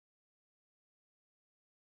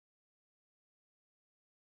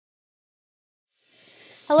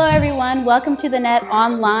Hello everyone, welcome to the Net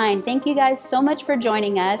Online. Thank you guys so much for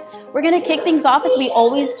joining us. We're going to kick things off as we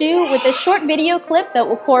always do with a short video clip that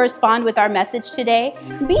will correspond with our message today.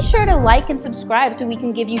 Be sure to like and subscribe so we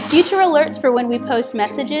can give you future alerts for when we post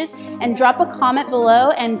messages, and drop a comment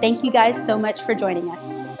below, and thank you guys so much for joining us.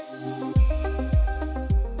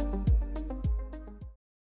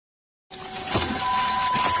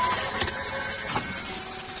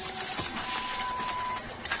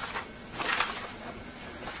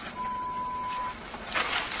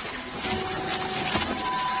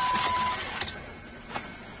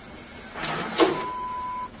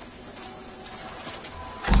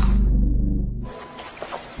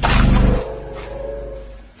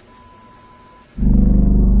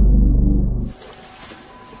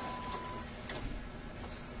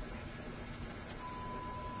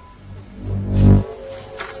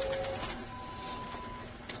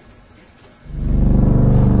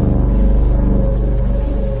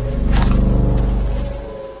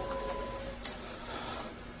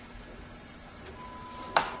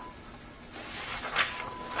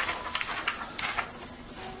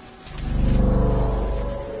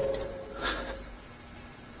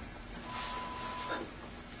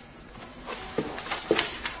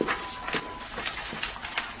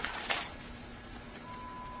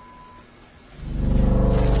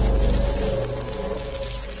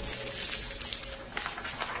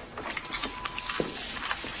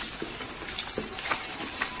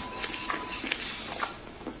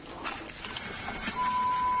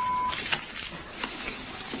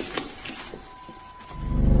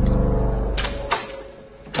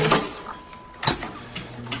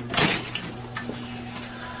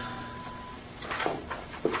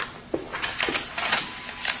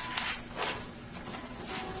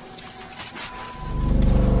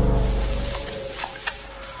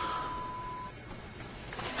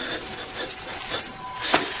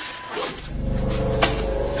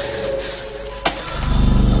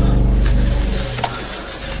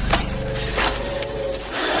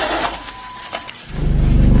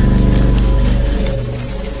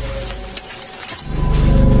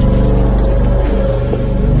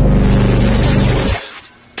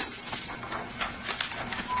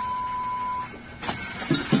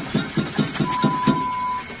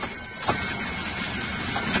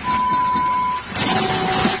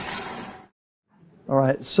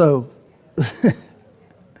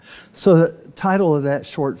 So the title of that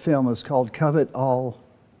short film is called Covet All,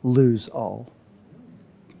 Lose All.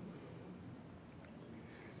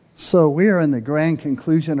 So we are in the grand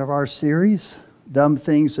conclusion of our series, Dumb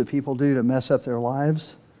Things That People Do to Mess Up Their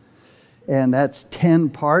Lives. And that's 10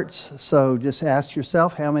 parts. So just ask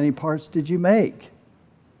yourself, how many parts did you make?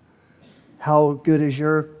 How good is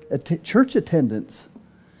your church attendance?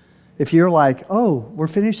 If you're like, oh, we're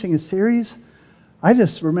finishing a series, I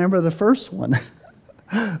just remember the first one.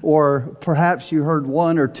 Or perhaps you heard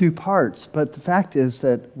 1 or 2 parts. But the fact is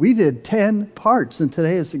that we did 10 parts, and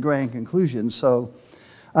today is the grand conclusion. So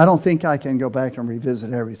I don't think I can go back and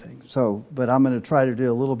revisit everything. But I'm going to try to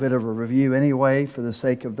do a little bit of a review anyway for the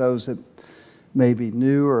sake of those that may be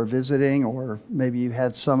new or visiting, or maybe you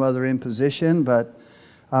had some other imposition. But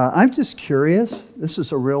I'm just curious. This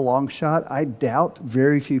is a real long shot. I doubt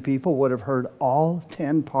very few people would have heard all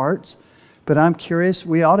 10 parts. But I'm curious,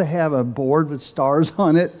 we ought to have a board with stars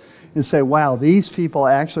on it and say, wow, these people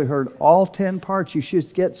actually heard all 10 parts. You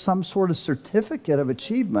should get some sort of certificate of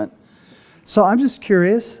achievement. So I'm just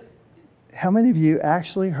curious, how many of you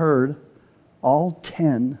actually heard all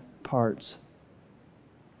 10 parts?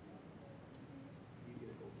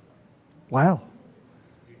 Wow,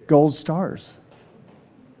 gold stars.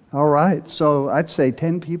 All right, so I'd say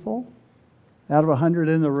 10 people out of 100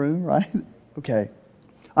 in the room, right? Okay.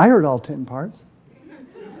 I heard all 10 parts.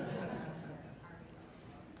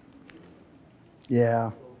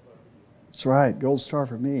 Yeah, that's right. Gold star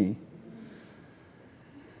for me.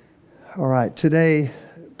 All right, today,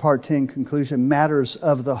 part 10 conclusion, matters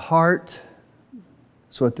of the heart.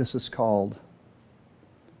 That's what this is called.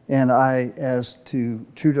 And as true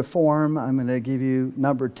to form, I'm going to give you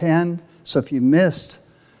number 10. So if you missed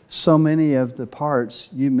so many of the parts,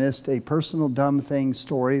 you missed a personal dumb thing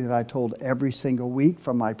story that I told every single week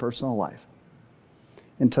from my personal life.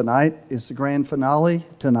 And tonight is the grand finale.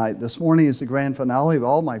 This morning is the grand finale of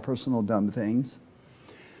all my personal dumb things.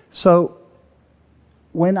 So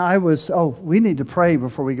when I was, we need to pray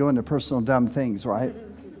before we go into personal dumb things, right?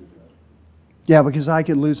 Yeah, because I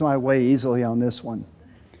could lose my way easily on this one.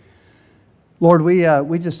 Lord, we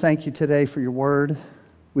just thank you today for your word.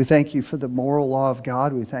 We thank you for the moral law of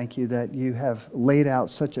God. We thank you that you have laid out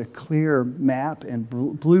such a clear map and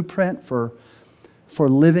blueprint for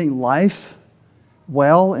living life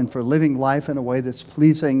well and for living life in a way that's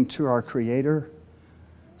pleasing to our Creator.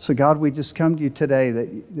 So God, we just come to you today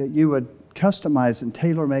that you would customize and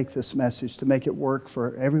tailor-make this message to make it work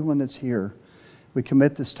for everyone that's here. We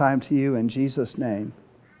commit this time to you in Jesus' name.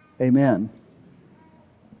 Amen.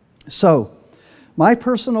 So, my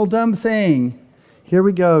personal dumb thing. Here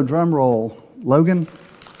we go, drum roll. Logan?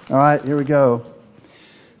 All right, here we go.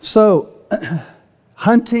 So,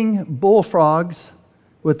 hunting bullfrogs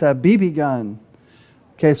with a BB gun.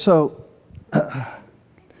 Okay, so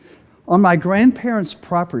on my grandparents'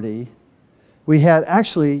 property, we had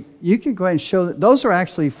actually, you could go ahead and show that. Those are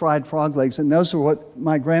actually fried frog legs, and those are what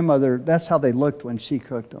my grandmother, that's how they looked when she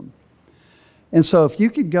cooked them. And so if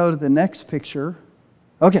you could go to the next picture.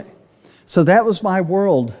 Okay, so that was my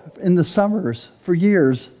world in the summers for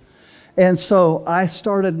years. And so I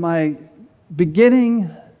started my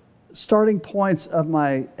starting points of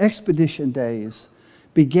my expedition days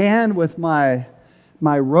began with my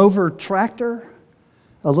Rover tractor,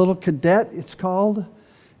 a little cadet it's called.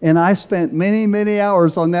 And I spent many, many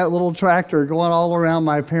hours on that little tractor going all around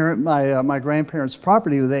my grandparents'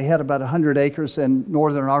 property. They had about 100 acres in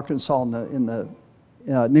northern Arkansas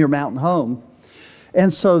near Mountain Home.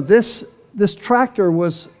 And so this tractor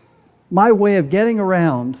was my way of getting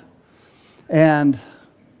around. And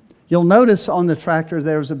you'll notice on the tractor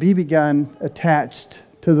there was a BB gun attached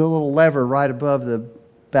to the little lever right above the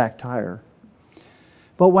back tire.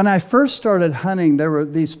 But when I first started hunting, there were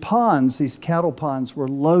these ponds, these cattle ponds were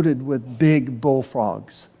loaded with big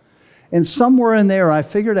bullfrogs. And somewhere in there I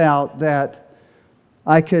figured out that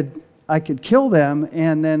I could kill them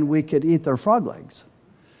and then we could eat their frog legs.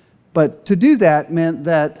 But to do that meant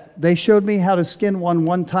that they showed me how to skin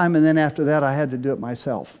one time, and then after that I had to do it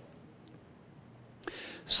myself.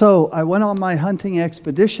 So I went on my hunting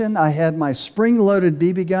expedition. I had my spring-loaded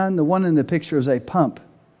BB gun. The one in the picture is a pump.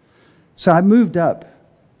 So I moved up.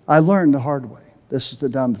 I learned the hard way. This is the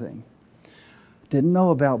dumb thing. Didn't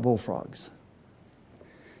know about bullfrogs.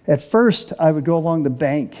 At first, I would go along the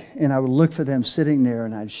bank and I would look for them sitting there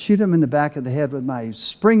and I'd shoot them in the back of the head with my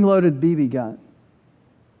spring-loaded BB gun.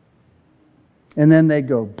 And then they'd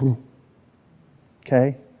go boom.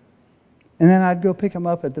 Okay? And then I'd go pick them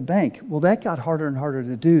up at the bank. Well, that got harder and harder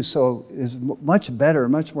to do, so it was much better,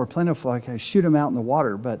 much more plentiful. I could shoot them out in the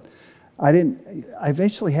water, but I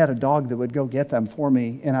eventually had a dog that would go get them for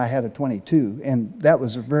me, and I had a .22, and that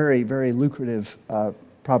was a very, very lucrative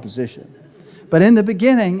proposition. But in the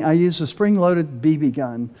beginning, I used a spring-loaded BB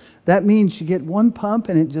gun. That means you get one pump,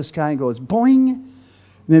 and it just kind of goes boing,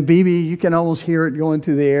 and then BB, you can almost hear it going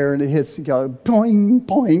through the air, and it hits, you go boing,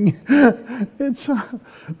 boing. It's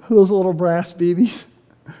those little brass BBs,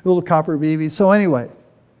 little copper BBs. So anyway,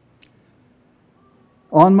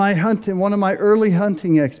 on my hunting, one of my early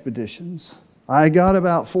hunting expeditions, I got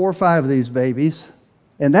about 4 or 5 of these babies.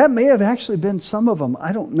 And that may have actually been some of them.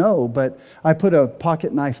 I don't know. But I put a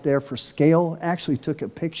pocket knife there for scale. Actually took a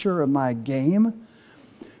picture of my game.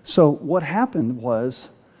 So what happened was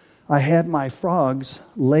I had my frogs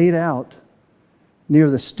laid out near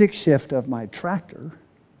the stick shift of my tractor.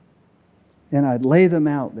 And I'd lay them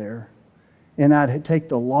out there. And I'd take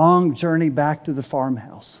the long journey back to the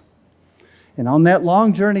farmhouse. And on that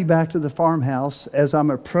long journey back to the farmhouse, as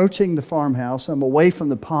I'm approaching the farmhouse, I'm away from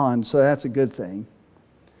the pond, so that's a good thing.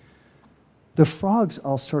 The frogs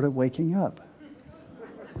all started waking up.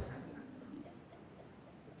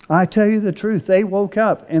 I tell you the truth, they woke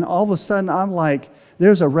up, and all of a sudden I'm like,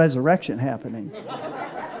 there's a resurrection happening.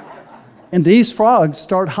 And these frogs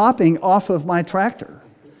start hopping off of my tractor.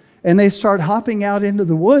 And they start hopping out into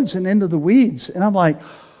the woods and into the weeds. And I'm like,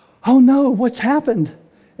 oh no, what's happened?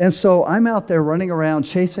 And so I'm out there running around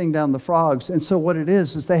chasing down the frogs. And so what it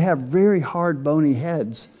is they have very hard, bony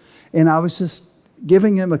heads. And I was just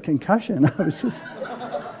giving them a concussion.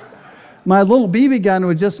 My little BB gun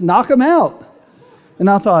would just knock them out. And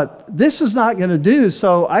I thought, this is not going to do.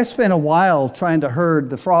 So I spent a while trying to herd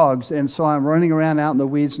the frogs. And so I'm running around out in the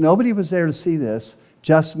weeds. Nobody was there to see this,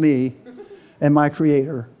 just me and my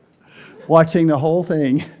Creator watching the whole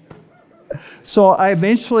thing. So I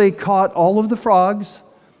eventually caught all of the frogs.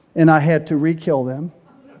 And I had to re-kill them.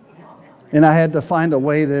 And I had to find a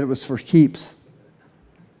way that it was for keeps.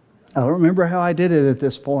 I don't remember how I did it at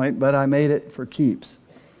this point, but I made it for keeps.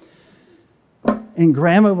 And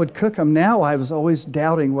Grandma would cook them. Now I was always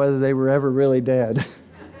doubting whether they were ever really dead.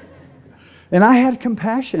 And I had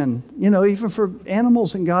compassion, even for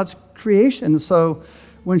animals in God's creation. So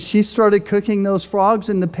when she started cooking those frogs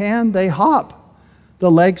in the pan, they hop.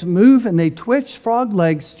 The legs move and they twitch. Frog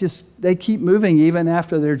legs they keep moving even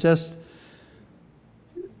after they're just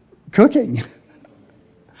cooking.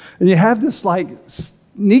 And you have this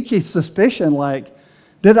sneaky suspicion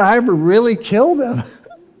Did I ever really kill them?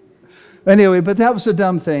 Anyway, but that was a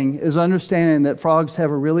dumb thing, is understanding that frogs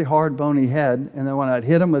have a really hard, bony head, and then when I'd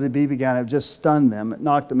hit them with a BB gun, it just stunned them, it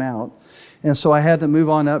knocked them out. And so I had to move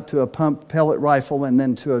on up to a pump pellet rifle and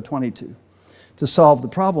then to a .22 to solve the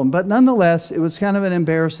problem. But nonetheless, it was kind of an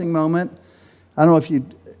embarrassing moment. I don't know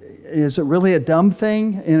is it really a dumb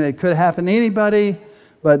thing? And it could happen to anybody,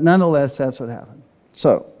 but nonetheless, that's what happened.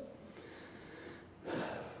 So,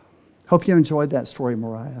 hope you enjoyed that story,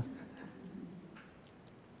 Mariah.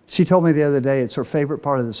 She told me the other day it's her favorite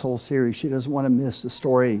part of this whole series. She doesn't want to miss the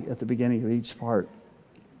story at the beginning of each part.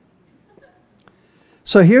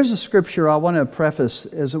 So here's a scripture I want to preface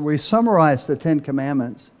as we summarize the Ten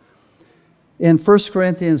Commandments. In 1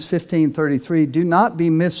 Corinthians 15:33, do not be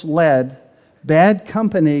misled. Bad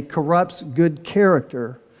company corrupts good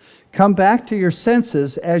character. Come back to your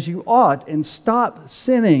senses as you ought and stop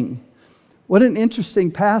sinning. What an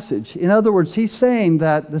interesting passage. In other words, he's saying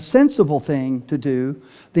that the sensible thing to do,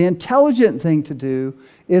 the intelligent thing to do,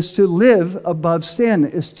 is to live above sin,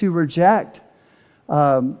 is to reject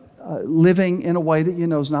living in a way that you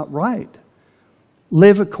know is not right.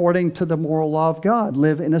 Live according to the moral law of God.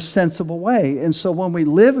 Live in a sensible way. And so when we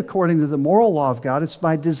live according to the moral law of God, it's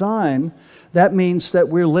by design. That means that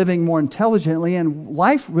we're living more intelligently and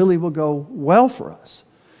life really will go well for us.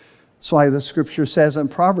 That's why the scripture says in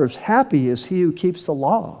Proverbs, happy is he who keeps the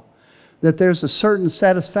law. That there's a certain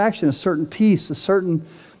satisfaction, a certain peace, a certain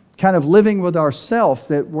kind of living with ourself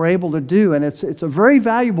that we're able to do. And it's a very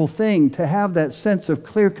valuable thing to have that sense of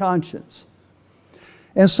clear conscience.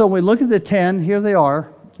 And so we look at the 10, here they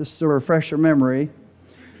are. This is a refresher memory.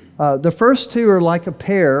 The first two are like a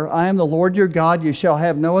pair. I am the Lord your God. You shall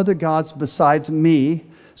have no other gods besides me.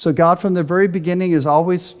 So God from the very beginning has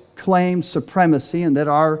always claimed supremacy, and that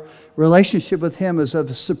our relationship with him is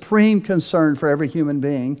of supreme concern for every human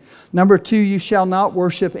being. Number two, you shall not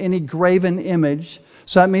worship any graven image.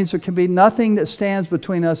 So that means there can be nothing that stands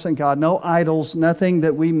between us and God. No idols, nothing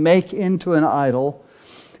that we make into an idol.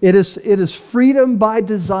 It is freedom by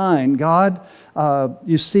design. God,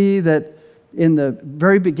 you see that in the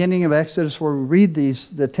very beginning of Exodus where we read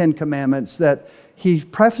the Ten Commandments, that he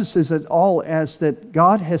prefaces it all as that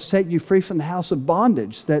God has set you free from the house of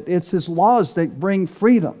bondage, that it's his laws that bring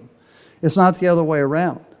freedom. It's not the other way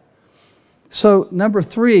around. So number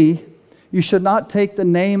three, you should not take the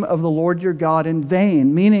name of the Lord your God in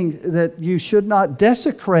vain, meaning that you should not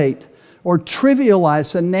desecrate or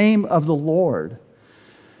trivialize the name of the Lord.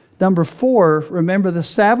 Number four, remember the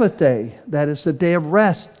Sabbath day. That is the day of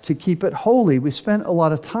rest, to keep it holy. We spent a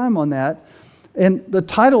lot of time on that. And the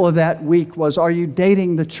title of that week was, Are You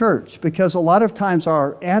Dating the Church? Because a lot of times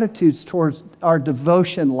our attitudes towards our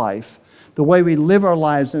devotion life, the way we live our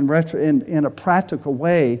lives in a practical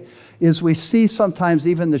way, is we see sometimes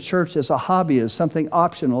even the church as a hobby, as something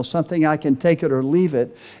optional, something I can take it or leave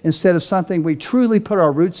it, instead of something we truly put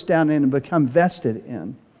our roots down in and become vested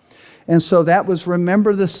in. And so that was,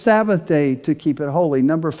 remember the Sabbath day to keep it holy.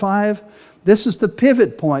 Number five, this is the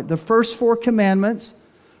pivot point. The first four commandments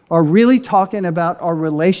are really talking about our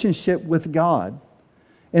relationship with God.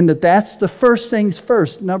 And that's the first things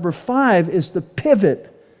first. Number five is the pivot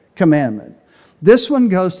commandment. This one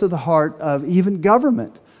goes to the heart of even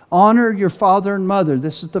government. Honor your father and mother.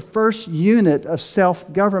 This is the first unit of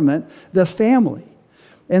self-government, the family.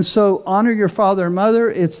 And so honor your father and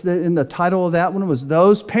mother. In the title of that one was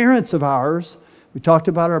those parents of ours. We talked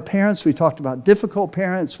about our parents. We talked about difficult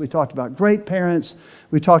parents. We talked about great parents.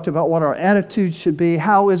 We talked about what our attitudes should be.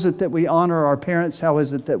 How is it that we honor our parents? How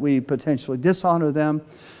is it that we potentially dishonor them?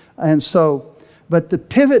 And so, but the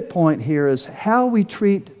pivot point here is how we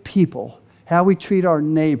treat people, how we treat our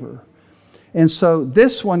neighbor. And so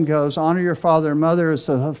this one goes, honor your father and mother as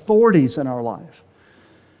the authorities in our life.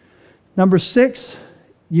 Number six,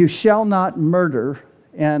 you shall not murder.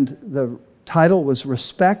 And the title was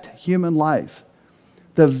Respect Human Life,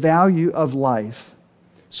 the value of life.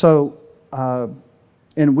 So,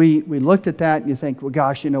 and we looked at that and you think, well,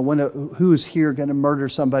 gosh, who is here going to murder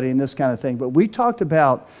somebody and this kind of thing. But we talked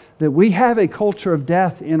about that we have a culture of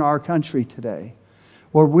death in our country today,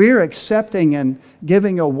 where we're accepting and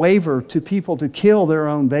giving a waiver to people to kill their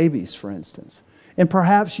own babies, for instance. And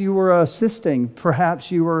perhaps you were assisting,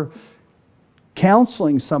 perhaps you were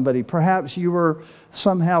counseling somebody, perhaps you were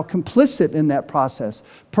somehow complicit in that process.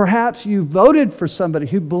 Perhaps you voted for somebody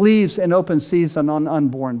who believes in open season on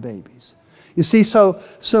unborn babies. You see, so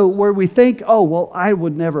where we think, oh, well, I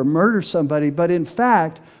would never murder somebody, but in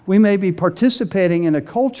fact, we may be participating in a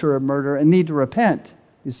culture of murder and need to repent,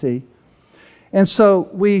 you see. And so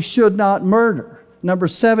we should not murder. Number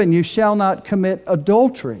seven, you shall not commit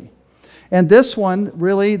adultery. And this one,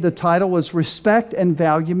 really, the title was Respect and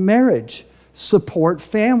Value Marriage, Support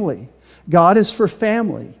Family. God is for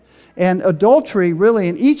family. And adultery, really,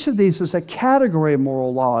 in each of these is a category of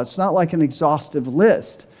moral law. It's not like an exhaustive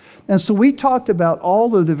list. And so we talked about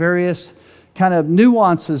all of the various kind of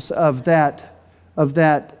nuances of that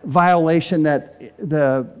violation, that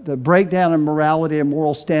the breakdown in morality and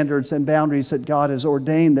moral standards and boundaries that God has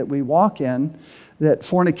ordained that we walk in, that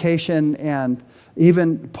fornication and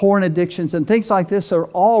even porn addictions and things like this are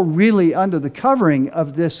all really under the covering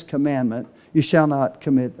of this commandment. You shall not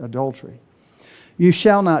commit adultery. You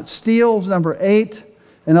shall not steal is number 8.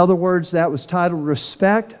 In other words, that was titled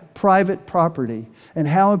Respect Private Property, and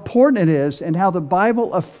how important it is and how the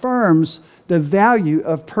Bible affirms the value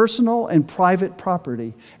of personal and private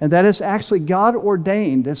property. And that is actually God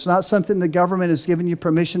ordained. It's not something the government has given you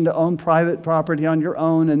permission to own private property on your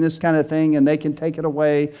own and this kind of thing, and they can take it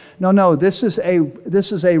away. No, this is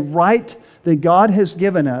a right that God has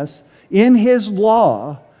given us in His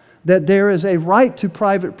law, that there is a right to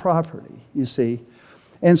private property, you see.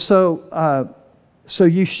 And so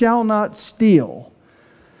you shall not steal.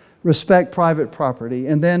 Respect private property.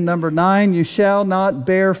 And then number 9, you shall not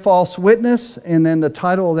bear false witness. And then the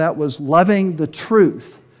title of that was Loving the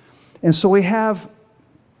Truth. And so we have,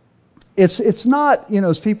 it's not,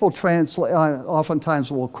 as people translate,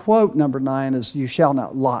 oftentimes will quote number 9 as you shall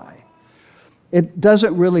not lie. It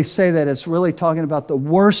doesn't really say that. It's really talking about the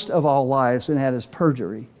worst of all lies, and that is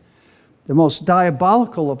perjury. The most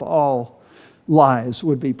diabolical of all lies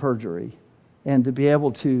would be perjury. And to be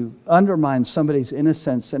able to undermine somebody's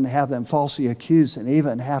innocence and have them falsely accused and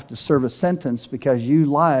even have to serve a sentence because you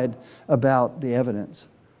lied about the evidence.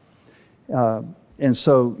 And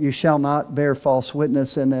so you shall not bear false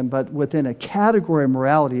witness. And then, but within a category of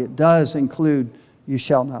morality, it does include you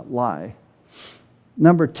shall not lie.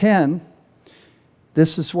 Number 10,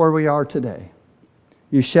 this is where we are today.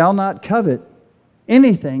 You shall not covet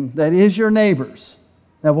anything that is your neighbor's.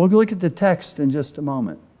 Now we'll look at the text in just a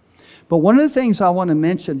moment. But one of the things I want to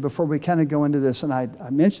mention before we kind of go into this, and I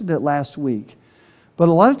mentioned it last week, but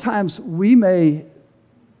a lot of times we may,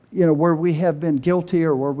 where we have been guilty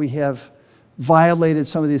or where we have violated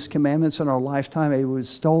some of these commandments in our lifetime, maybe we've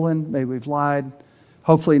stolen, maybe we've lied,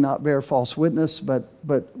 hopefully not bear false witness, but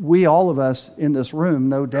we, all of us in this room,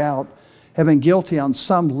 no doubt, have been guilty on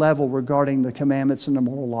some level regarding the commandments and the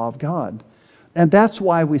moral law of God. And that's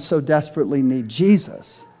why we so desperately need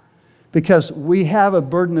Jesus. Because we have a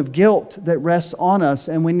burden of guilt that rests on us,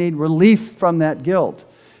 and we need relief from that guilt.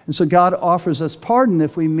 And so God offers us pardon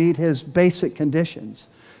if we meet His basic conditions.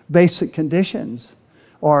 Basic conditions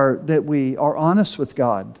are that we are honest with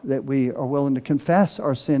God, that we are willing to confess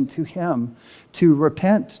our sin to Him, to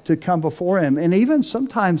repent, to come before Him. And even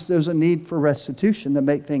sometimes there's a need for restitution to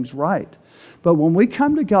make things right. But when we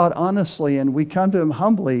come to God honestly and we come to Him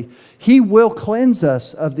humbly, He will cleanse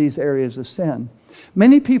us of these areas of sin.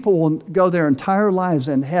 Many people will go their entire lives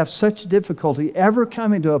and have such difficulty ever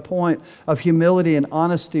coming to a point of humility and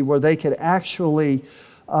honesty where they could actually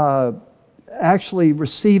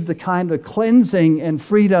receive the kind of cleansing and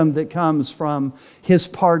freedom that comes from His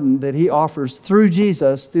pardon that He offers through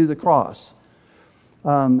Jesus, through the cross.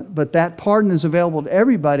 But that pardon is available to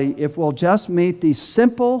everybody if we'll just meet these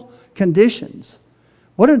simple conditions.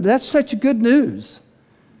 That's such good news,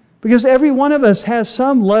 because every one of us has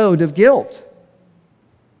some load of guilt.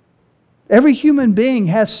 Every human being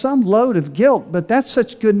has some load of guilt, but that's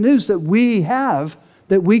such good news that we have,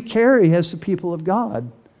 that we carry as the people of God.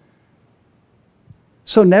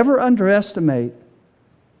 So never underestimate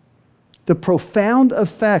the profound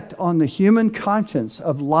effect on the human conscience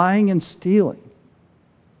of lying and stealing.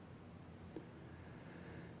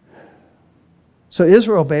 So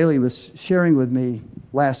Israel Bailey was sharing with me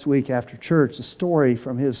last week after church a story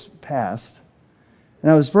from his past. And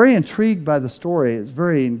I was very intrigued by the story. It was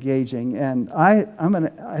very engaging. And I'm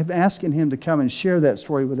asking him to come and share that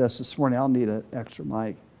story with us this morning. I'll need an extra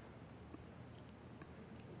mic.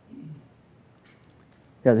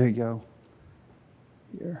 Yeah, there you go.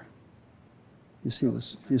 Here. You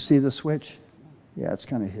see the switch? Yeah, it's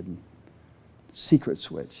kind of hidden. Secret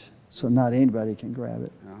switch. So not anybody can grab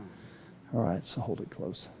it. Oh. All right, so hold it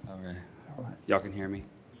close. Okay. All right. Y'all can hear me?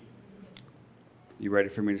 You ready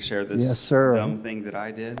for me to share this Yes, sir. dumb thing that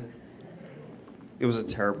I did? It was a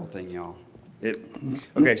terrible thing, y'all.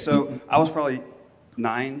 Okay, so I was probably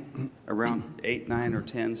 9, around 8, 9, or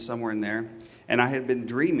 10, somewhere in there. And I had been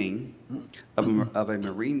dreaming of a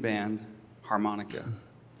marine band harmonica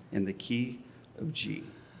in the key of G.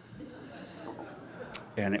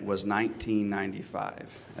 And it was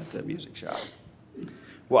 1995 at the music shop.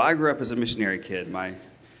 Well, I grew up as a missionary kid.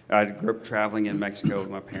 I grew up traveling in Mexico with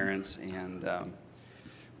my parents, and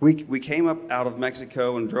we came up out of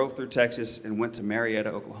Mexico and drove through Texas and went to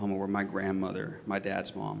Marietta, Oklahoma, where my grandmother, my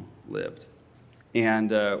dad's mom, lived.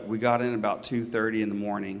 And we got in about 2:30 in the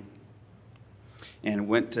morning and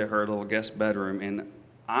went to her little guest bedroom, and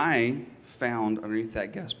I found underneath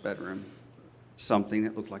that guest bedroom something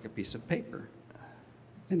that looked like a piece of paper,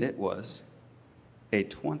 and it was a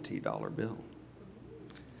 $20 bill.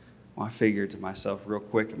 Well, I figured to myself real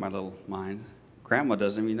quick in my little mind, Grandma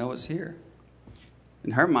doesn't even know it's here.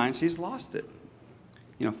 In her mind, she's lost it.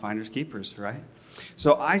 You know, finders keepers, right?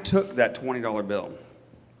 So I took that $20 bill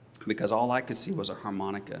because all I could see was a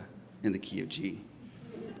harmonica in the key of G.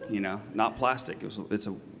 You know, not plastic. It's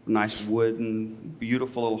a nice wooden,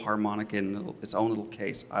 beautiful little harmonica in its own little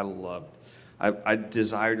case. I loved. I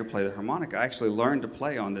desired to play the harmonica. I actually learned to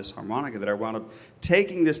play on this harmonica that I wound up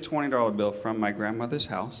taking this $20 bill from my grandmother's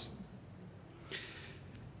house.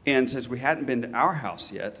 And since we hadn't been to our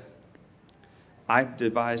house yet, I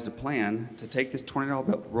devised a plan to take this $20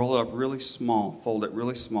 bill, roll it up really small, fold it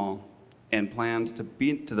really small, and planned to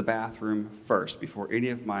be to the bathroom first before any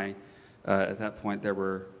of my, at that point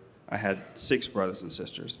I had 6 brothers and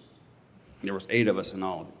sisters. There was 8 of us in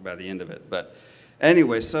all by the end of it. But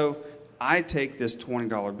anyway, so I take this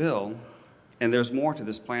 $20 bill, and there's more to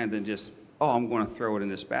this plan than just, oh, I'm going to throw it in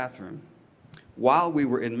this bathroom. While we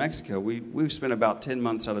were in Mexico, we spent about 10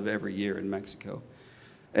 months out of every year in Mexico.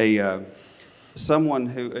 Someone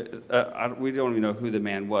who, we don't even know who the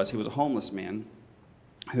man was. He was a homeless man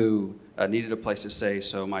who needed a place to stay,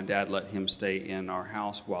 so my dad let him stay in our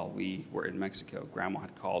house while we were in Mexico. Grandma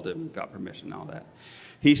had called him, got permission and all that.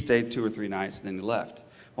 He stayed 2 or 3 nights, and then he left.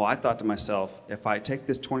 Well, I thought to myself, if I take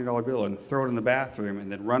this $20 bill and throw it in the bathroom and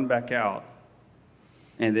then run back out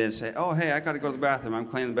and then say, oh, hey, I got to go to the bathroom. I'm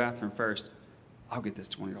cleaning the bathroom first. I'll get this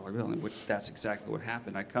 $20 bill. And that's exactly what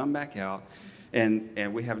happened. I come back out,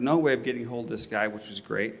 and we have no way of getting hold of this guy, which was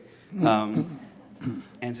great, and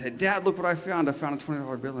said, Dad, look what I found. I found a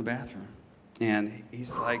 $20 bill in the bathroom. And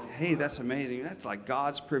he's like, hey, that's amazing. That's like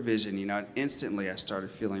God's provision, you know. And instantly I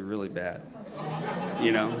started feeling really bad,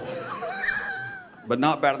 you know. But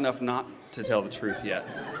not bad enough not to tell the truth yet.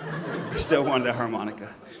 I still wanted a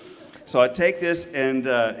harmonica. So I take this, and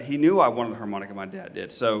he knew I wanted the harmonica, my dad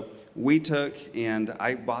did. So we took, and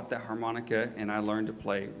I bought that harmonica, and I learned to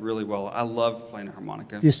play really well. I love playing the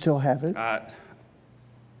harmonica. You still have it?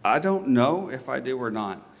 I don't know if I do or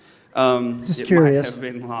not. Just curious. It might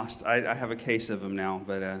have been lost. I have a case of them now,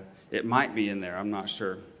 but it might be in there. I'm not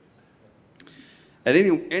sure. At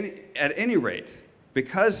any rate,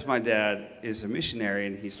 because my dad is a missionary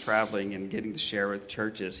and he's traveling and getting to share with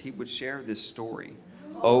churches, he would share this story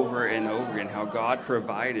over and over again, how God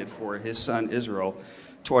provided for his son Israel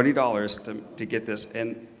 $20 to get this.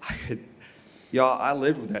 And I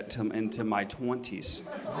lived with that into my 20s.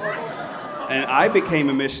 And I became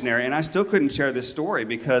a missionary, and I still couldn't share this story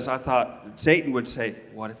because I thought Satan would say,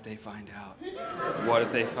 what if they find out? What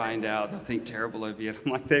if they find out? They'll think terrible of you. And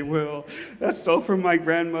I'm like, they will. That's stole from my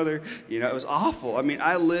grandmother. You know, it was awful. I mean,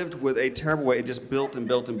 I lived with a terrible way. It just built and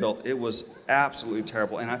built and built. It was absolutely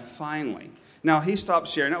terrible. And I finally, now he stopped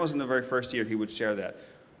sharing. That wasn't the very first year he would share that.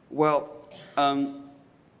 Well,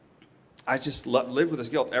 I just lived with this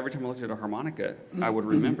guilt. Every time I looked at a harmonica, I would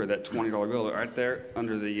remember that $20 bill right there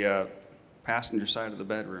under the passenger side of the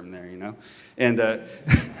bedroom there, you know. And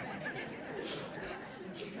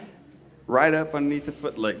right up underneath the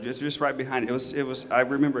foot leg, just right behind it. It was. I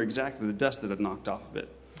remember exactly the dust that had knocked off of it.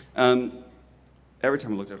 Every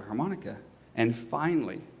time I looked at a harmonica. And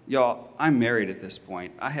finally, y'all, I'm married at this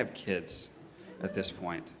point. I have kids at this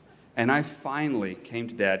point. And I finally came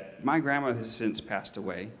to Dad. My grandmother has since passed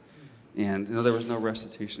away. And you know, there was no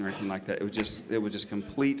restitution or anything like that. It was just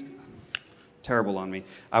complete terrible on me.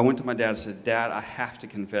 I went to my dad and said, Dad, I have to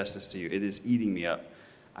confess this to you. It is eating me up.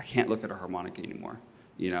 I can't look at a harmonica anymore,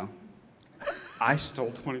 you know. I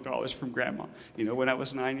stole $20 from Grandma. You know, when I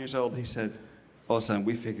was 9 years old, he said, oh, son,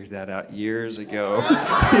 we figured that out years ago. He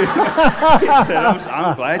said,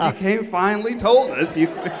 I'm glad you came finally told us.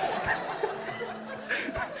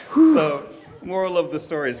 So, moral of the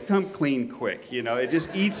story is come clean quick. You know, it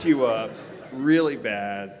just eats you up really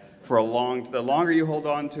bad for the longer you hold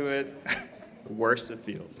on to it, the worse it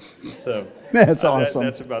feels. So that's awesome.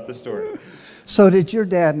 That's about the story. So did your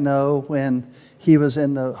dad know when he was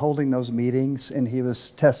holding those meetings and he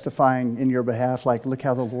was testifying in your behalf, like, look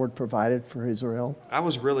how the Lord provided for Israel? I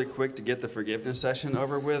was really quick to get the forgiveness session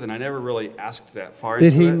over with, and I never really asked that far into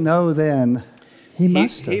it. Did he know then? He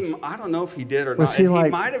must have. I don't know if he did or not. He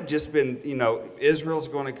might have just been, you know, Israel's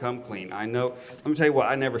going to come clean. I know. Let me tell you what,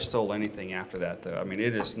 I never stole anything after that, though. I mean,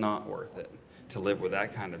 it is not worth it to live with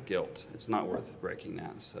that kind of guilt. It's not worth breaking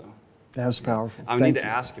that. So That's powerful. I need to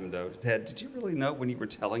ask him though, Ted, did you really know when you were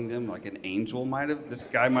telling them like this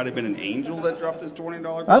guy might have been an angel that dropped this $20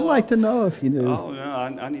 bill? I'd like to know if he knew. Oh no,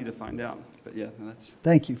 I need to find out. But yeah, that's.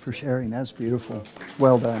 Thank you for sharing. That's beautiful.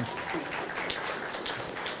 Well done.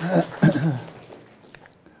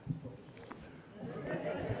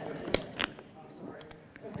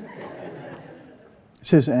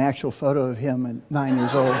 This is an actual photo of him at 9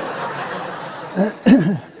 years old.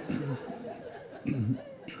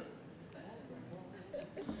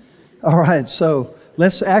 All right, so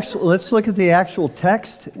let's look at the actual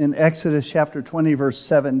text in Exodus chapter 20, verse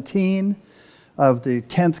 17 of the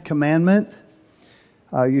 10th commandment.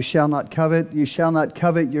 You shall not covet. You shall not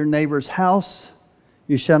covet your neighbor's house.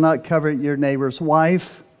 You shall not covet your neighbor's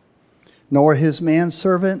wife, nor his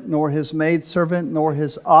manservant, nor his maidservant, nor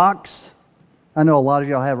his ox. I know a lot of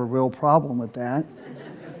y'all have a real problem with that.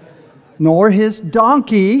 Nor his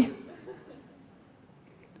donkey,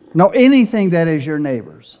 nor anything that is your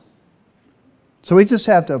neighbor's. So we just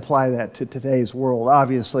have to apply that to today's world.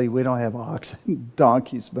 Obviously, we don't have oxen and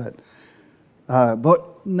donkeys, but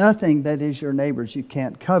nothing that is your neighbor's you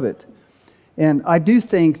can't covet. And I do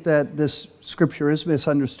think that this scripture is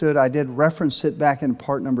misunderstood. I did reference it back in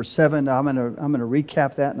part number 7. I'm going to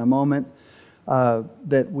recap that in a moment.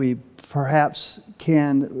 That we perhaps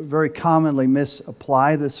can very commonly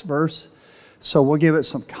misapply this verse. So we'll give it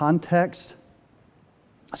some context.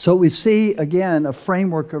 So we see, again, a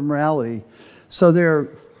framework of morality. So there are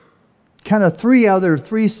kind of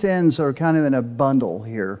three sins are kind of in a bundle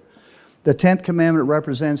here. The 10th commandment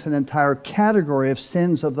represents an entire category of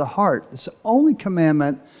sins of the heart. It's the only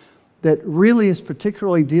commandment that really is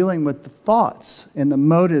particularly dealing with the thoughts and the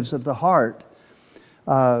motives of the heart.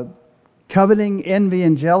 Coveting, envy,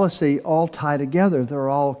 and jealousy all tie together. They're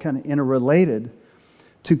all kind of interrelated.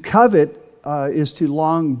 To covet is to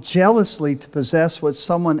long jealously to possess what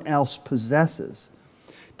someone else possesses.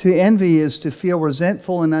 To envy is to feel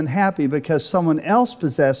resentful and unhappy because someone else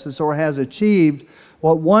possesses or has achieved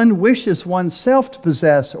what one wishes oneself to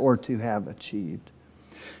possess or to have achieved.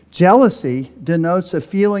 Jealousy denotes a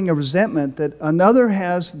feeling of resentment that another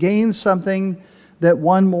has gained something that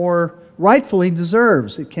one more rightfully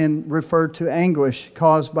deserves. It can refer to anguish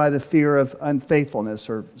caused by the fear of unfaithfulness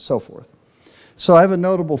or so forth. So I have a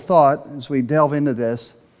notable thought as we delve into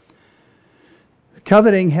this.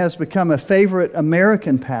 Coveting has become a favorite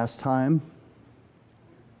American pastime.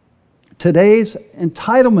 Today's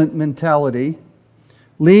entitlement mentality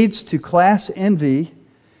leads to class envy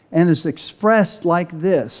and is expressed like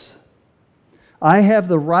this: I have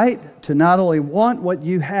the right to not only want what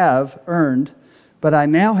you have earned, but I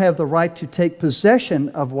now have the right to take possession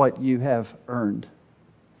of what you have earned.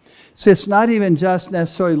 So it's not even just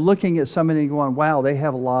necessarily looking at somebody and going, wow, they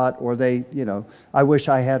have a lot, or I wish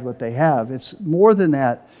I had what they have. It's more than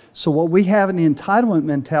that. So what we have in the entitlement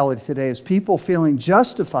mentality today is people feeling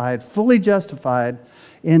justified, fully justified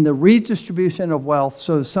in the redistribution of wealth.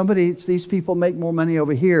 So these people make more money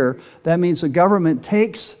over here. That means the government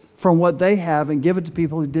takes from what they have and give it to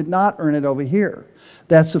people who did not earn it over here.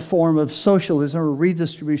 That's a form of socialism or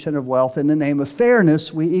redistribution of wealth. In the name of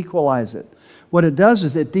fairness, we equalize it. What it does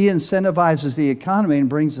is it de-incentivizes the economy and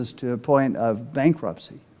brings us to a point of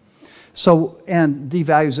bankruptcy. And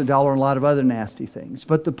devalues the dollar and a lot of other nasty things.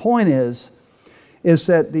 But the point is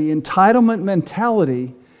that the entitlement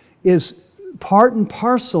mentality is part and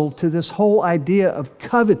parcel to this whole idea of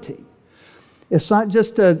coveting. It's not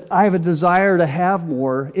just I have a desire to have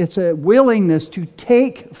more. It's a willingness to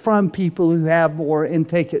take from people who have more and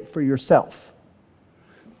take it for yourself.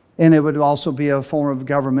 And it would also be a form of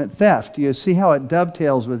government theft. You see how it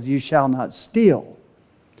dovetails with you shall not steal.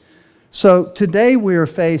 So today we are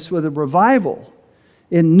faced with a revival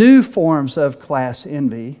in new forms of class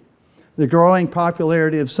envy. The growing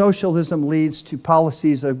popularity of socialism leads to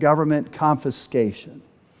policies of government confiscation.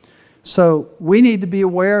 So we need to be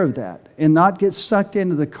aware of that and not get sucked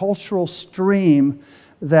into the cultural stream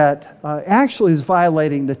that actually is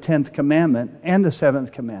violating the 10th commandment and the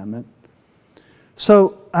 7th commandment.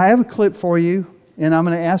 So I have a clip for you, and I'm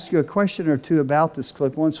going to ask you a question or two about this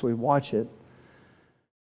clip once we watch it.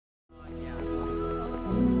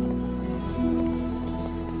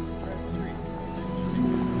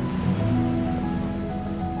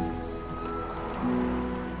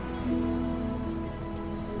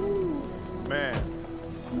 Man,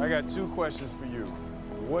 I got 2 questions for you.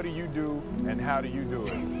 What do you do, and how do you do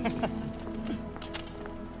it?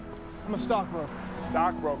 I'm a stockbroker.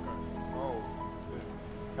 Stockbroker? Oh,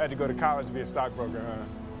 I had to go to college to be a stockbroker, huh?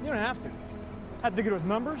 You don't have to. I have to be good with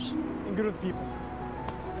numbers and good with people.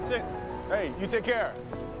 That's it. Hey, you take care.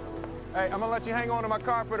 Hey, I'm gonna let you hang on to my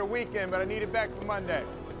car for the weekend, but I need it back for Monday.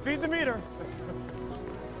 Feed the meter.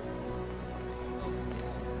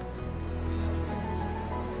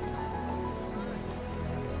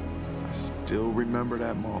 I still remember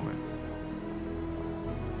that moment.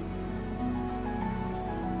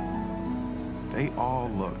 They all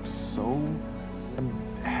looked so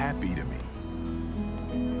happy to me.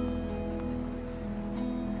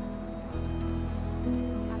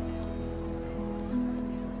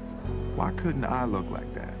 Why couldn't I look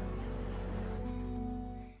like that?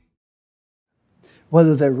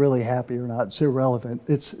 Whether they're really happy or not, it's irrelevant.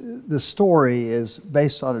 The story is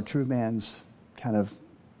based on a true man's kind of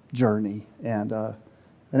journey and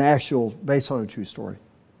based on a true story.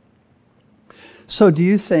 So do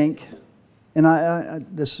you think, and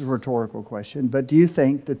this is a rhetorical question, but do you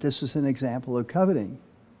think that this is an example of coveting?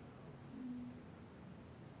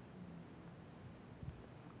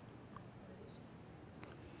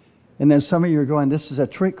 And then some of you are going, this is a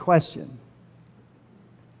trick question.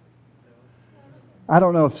 I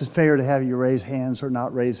don't know if it's fair to have you raise hands or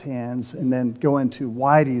not raise hands and then go into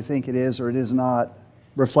why do you think it is or it is not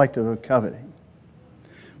reflective of coveting.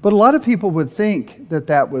 But a lot of people would think that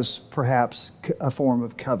that was perhaps a form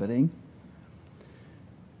of coveting.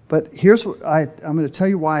 But here's what I'm going to tell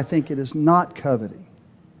you why I think it is not coveting.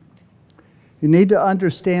 You need to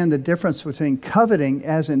understand the difference between coveting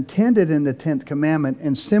as intended in the 10th commandment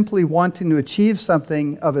and simply wanting to achieve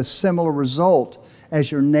something of a similar result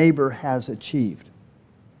as your neighbor has achieved.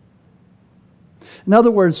 In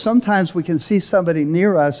other words, sometimes we can see somebody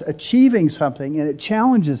near us achieving something and it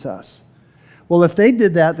challenges us. Well, if they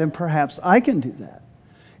did that, then perhaps I can do that.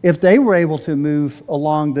 If they were able to move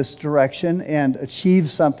along this direction and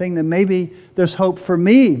achieve something, then maybe there's hope for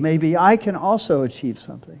me. Maybe I can also achieve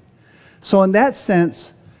something. So in that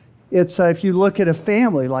sense, it's if you look at a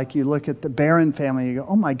family, like you look at the Barron family, you go,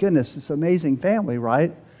 oh my goodness, it's an amazing family,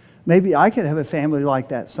 right? Maybe I could have a family like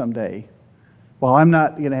that someday. Well, I'm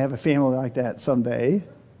not going to have a family like that someday.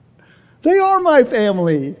 They are my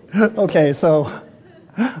family. Okay, so,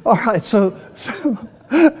 all right, so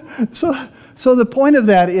the point of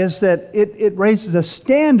that is that it raises a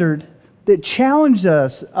standard that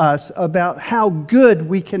challenges us about how good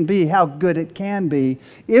we can be, how good it can be,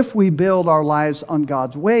 if we build our lives on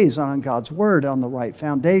God's ways, on God's Word, on the right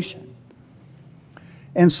foundation.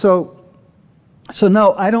 And so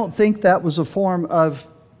no, I don't think that was a form of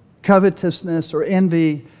covetousness or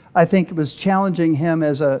envy. I think it was challenging him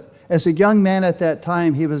as a young man at that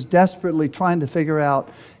time. He was desperately trying to figure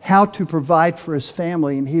out how to provide for his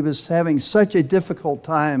family, and he was having such a difficult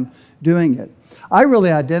time doing it. I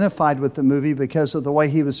really identified with the movie because of the way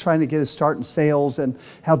he was trying to get his start in sales and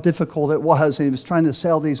how difficult it was. And he was trying to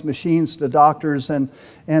sell these machines to doctors, and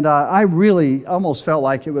I really almost felt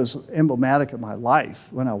like it was emblematic of my life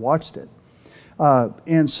when I watched it.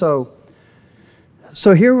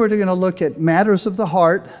 So here we're going to look at matters of the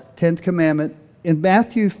heart, 10th commandment. In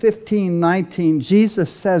Matthew 15:19, Jesus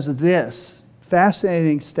says this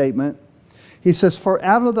fascinating statement. He says, "For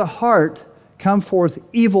out of the heart come forth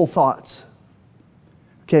evil thoughts."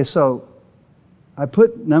 Okay, so I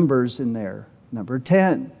put numbers in there. Number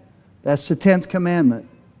 10, that's the 10th commandment.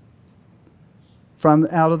 From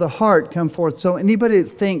out of the heart come forth. So anybody that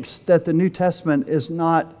thinks that the New Testament is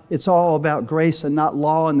not, it's all about grace and not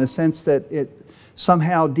law in the sense that it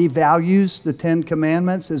somehow devalues the 10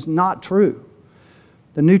 commandments is not true.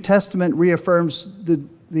 The New Testament reaffirms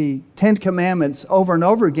the 10 commandments over and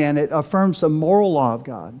over again. It affirms the moral law of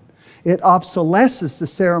God. It obsolesces the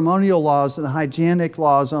ceremonial laws and the hygienic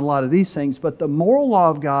laws on a lot of these things, but the moral law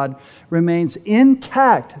of God remains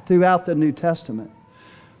intact throughout the New Testament.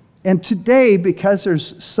 And today, because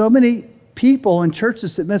there's so many people in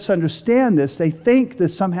churches that misunderstand this, they think that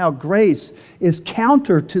somehow grace is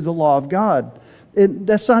counter to the law of God.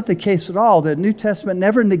 That's not the case at all. The New Testament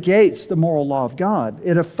never negates the moral law of God.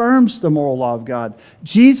 It affirms the moral law of God.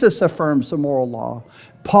 Jesus affirms the moral law.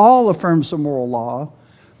 Paul affirms the moral law.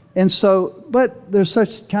 And so, but there's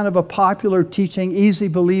such kind of a popular teaching, easy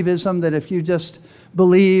believism, that if you just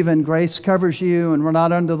believe and grace covers you and we're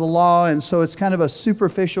not under the law, and so it's kind of a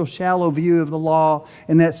superficial, shallow view of the law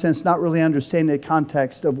in that sense, not really understanding the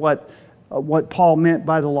context of what Paul meant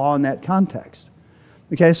by the law in that context.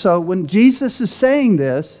 Okay, so when Jesus is saying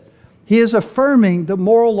this, he is affirming the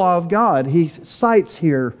moral law of God. He cites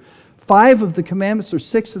here 5 of the commandments or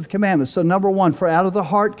 6 of the commandments. So number 1, for out of the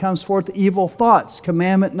heart comes forth evil thoughts,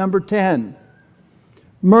 commandment number 10.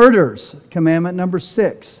 Murders, commandment number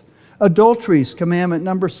 6. Adulteries, commandment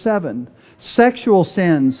number 7. Sexual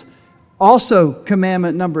sins, also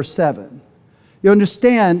commandment number 7. You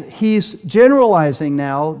understand, he's generalizing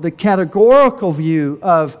now the categorical view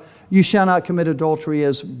of you shall not commit adultery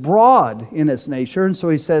is broad in its nature. And so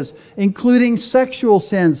he says, including sexual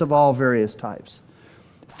sins of all various types.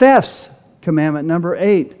 Thefts, commandment number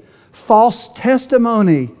 8. False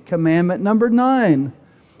testimony, commandment number 9.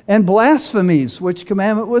 And blasphemies, which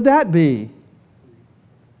commandment would that be?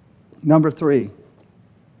 Number 3.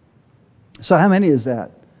 So how many is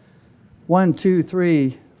that? 1, 2,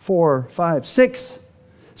 3, 4, 5, 6.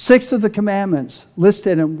 6 of the commandments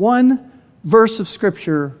listed in one verse of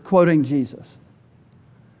Scripture quoting Jesus.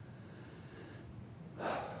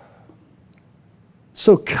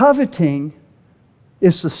 So coveting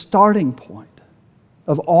is the starting point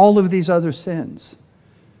of all of these other sins.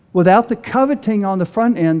 Without the coveting on the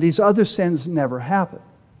front end, these other sins never happen.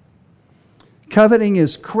 Coveting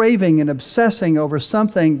is craving and obsessing over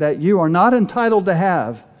something that you are not entitled to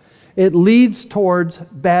have. It leads towards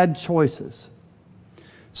bad choices.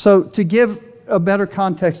 So to give a better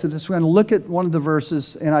context to this, we're going to look at one of the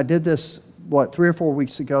verses, and I did this, 3 or 4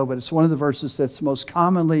 weeks ago, but it's one of the verses that's most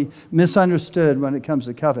commonly misunderstood when it comes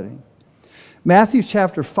to coveting. Matthew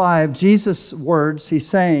chapter 5, Jesus' words, he's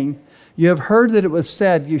saying, "You have heard that it was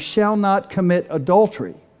said, 'You shall not commit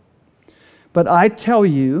adultery.' But I tell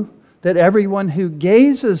you that everyone who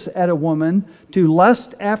gazes at a woman to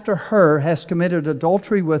lust after her has committed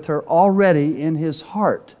adultery with her already in his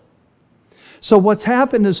heart." So what's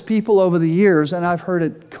happened is people over the years, and I've heard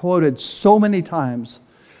it quoted so many times,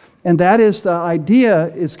 and that is the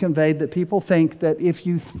idea is conveyed that people think that if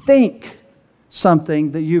you think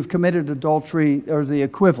something that you've committed adultery or the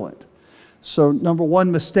equivalent. So number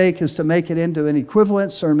one mistake is to make it into an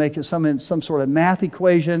equivalence or make it some sort of math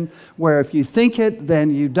equation where if you think it, then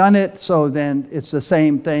you've done it, so then it's the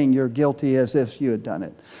same thing, you're guilty as if you had done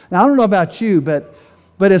it. Now I don't know about you, but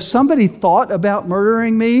if somebody thought about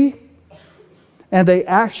murdering me and they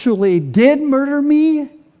actually did murder me,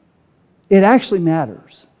 it actually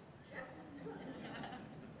matters.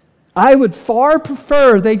 I would far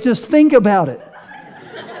prefer they just think about it.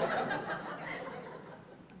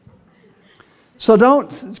 So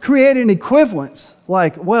don't create an equivalence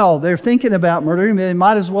like, well, they're thinking about murdering me, they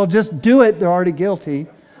might as well just do it, they're already guilty.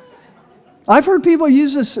 I've heard people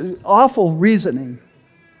use this awful reasoning.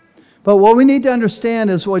 But what we need to understand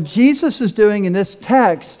is what Jesus is doing in this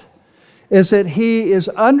text is that he is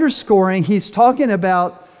underscoring, he's talking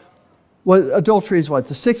about what adultery is what?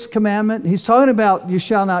 The 6th commandment? He's talking about you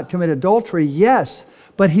shall not commit adultery, yes,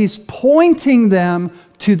 but he's pointing them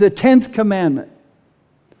to the 10th commandment,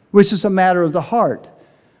 which is a matter of the heart.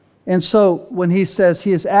 And so when he says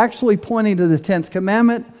he is actually pointing to the 10th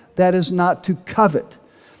commandment, that is not to covet.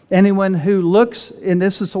 Anyone who looks, and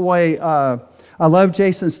this is the way, I love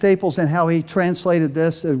Jason Staples and how he translated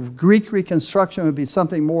this. A Greek reconstruction would be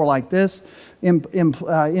something more like this.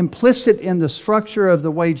 Implicit in the structure of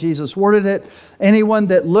the way Jesus worded it, anyone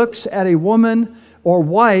that looks at a woman or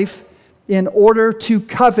wife in order to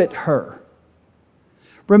covet her.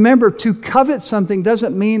 Remember, to covet something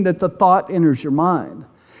doesn't mean that the thought enters your mind.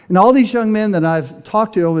 And all these young men that I've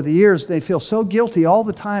talked to over the years, they feel so guilty all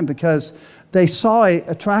the time because they saw an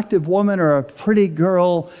attractive woman or a pretty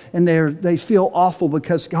girl and they feel awful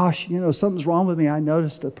because, gosh, something's wrong with me. I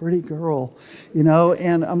noticed a pretty girl,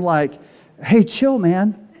 and I'm like, hey, chill,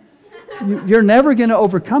 man. You're never going to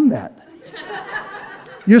overcome that.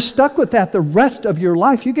 You're stuck with that the rest of your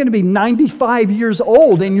life. You're going to be 95 years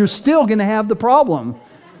old and you're still going to have the problem.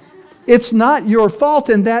 It's not your fault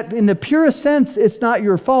in that, in the purest sense, it's not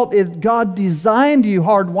your fault. God designed you,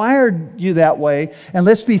 hardwired you that way. And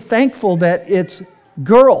let's be thankful that it's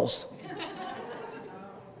girls.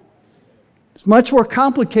 It's much more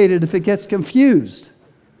complicated if it gets confused.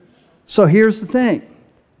 So here's the thing.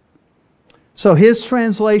 So his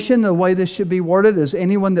translation, the way this should be worded, is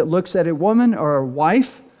anyone that looks at a woman or a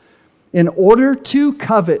wife in order to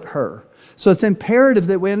covet her. So it's imperative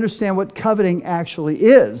that we understand what coveting actually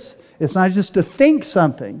is. It's not just to think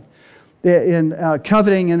something.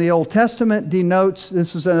 Coveting in the Old Testament denotes,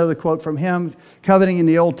 this is another quote from him, coveting in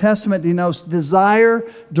the Old Testament denotes desire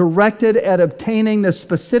directed at obtaining the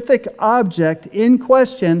specific object in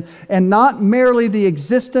question and not merely the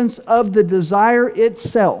existence of the desire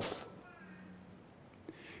itself.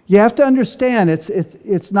 You have to understand,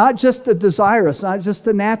 it's not just the desire, it's not just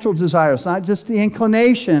the natural desire, it's not just the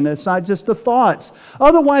inclination, it's not just the thoughts.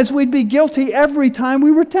 Otherwise, we'd be guilty every time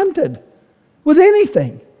we were tempted with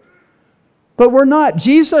anything. But we're not.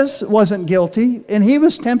 Jesus wasn't guilty, and he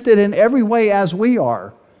was tempted in every way as we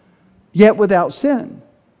are, yet without sin.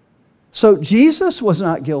 So Jesus was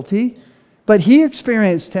not guilty, but he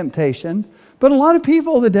experienced temptation. But a lot of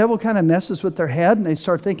people, the devil kind of messes with their head and they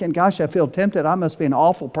start thinking, gosh, I feel tempted. I must be an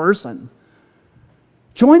awful person.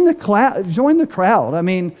 Join the crowd. I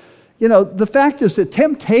mean, You know, the fact is that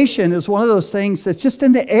temptation is one of those things that's just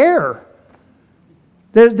in the air.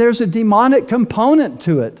 There's a demonic component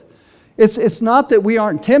to it. It's not that we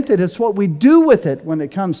aren't tempted, it's what we do with it when it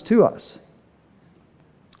comes to us.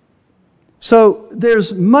 So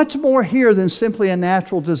there's much more here than simply a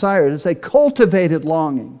natural desire. It's a cultivated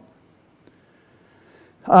longing.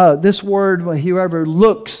 This word, whoever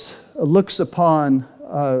looks upon,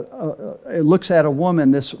 looks at a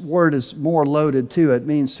woman, this word is more loaded too. It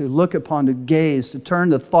means to look upon, to gaze, to turn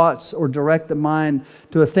the thoughts or direct the mind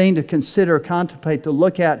to a thing to consider, contemplate, to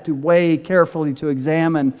look at, to weigh carefully, to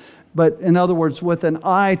examine. But in other words, with an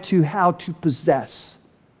eye to how to possess.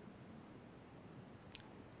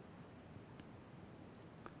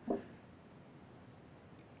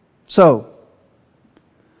 So,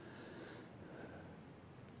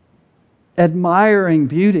 admiring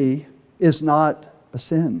beauty is not a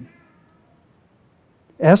sin.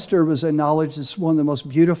 Esther was acknowledged as one of the most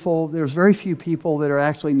beautiful. There's very few people that are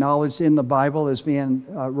actually acknowledged in the Bible as being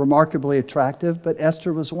remarkably attractive, but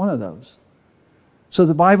Esther was one of those. So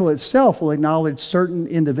the Bible itself will acknowledge certain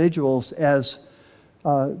individuals as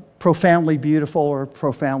profoundly beautiful or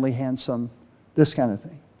profoundly handsome, this kind of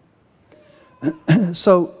thing.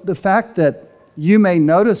 So the fact that you may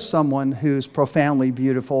notice someone who's profoundly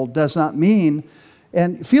beautiful does not mean,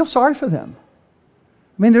 and feel sorry for them.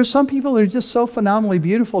 I mean, there's some people that are just so phenomenally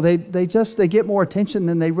beautiful, they get more attention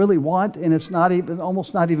than they really want, and it's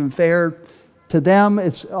almost not even fair to them.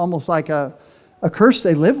 It's almost like a curse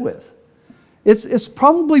they live with. It's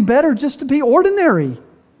probably better just to be ordinary,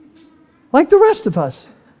 like the rest of us.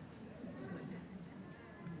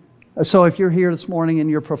 So if you're here this morning and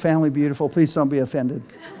you're profoundly beautiful, please don't be offended.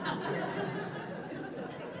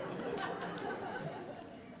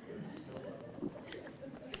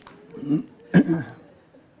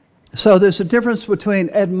 So there's a difference between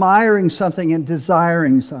admiring something and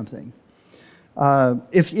desiring something.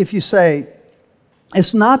 If you say,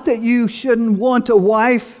 it's not that you shouldn't want a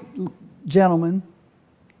wife, gentlemen.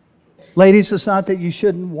 Ladies, it's not that you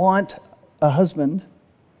shouldn't want a husband.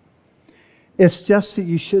 It's just that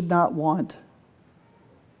you should not want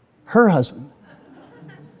her husband.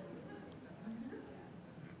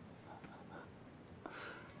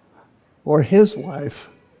 Or his wife.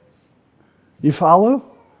 You follow?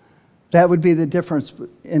 That would be the difference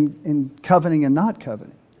in coveting and not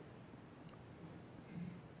coveting.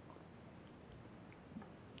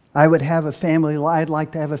 I'd like to have a family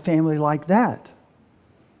like that.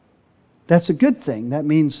 That's a good thing. That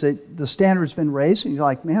means that the standard's been raised and you're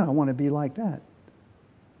like, man, I want to be like that.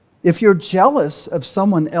 If you're jealous of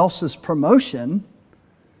someone else's promotion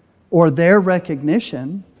or their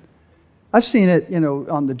recognition, I've seen it,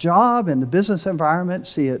 on the job, in the business environment,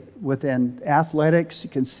 see it within athletics, you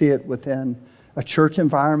can see it within a church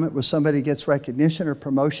environment where somebody gets recognition or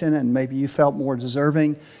promotion and maybe you felt more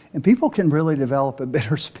deserving. And people can really develop a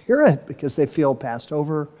bitter spirit because they feel passed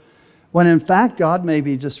over, when in fact God may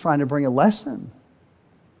be just trying to bring a lesson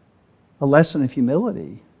of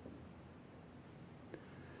humility.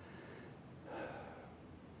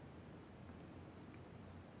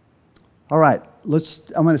 All right,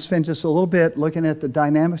 I'm going to spend just a little bit looking at the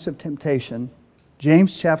dynamics of temptation.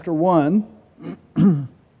 James chapter 1.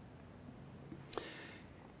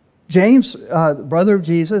 James, the brother of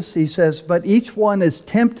Jesus, he says, but each one is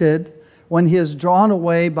tempted when he is drawn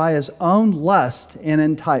away by his own lust and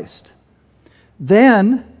enticed.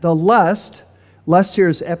 Then the lust here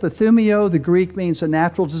is epithumio. The Greek means a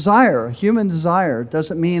natural desire, a human desire. It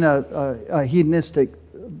doesn't mean a hedonistic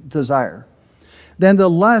desire. Then the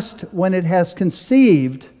lust, when it has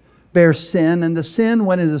conceived, bears sin, and the sin,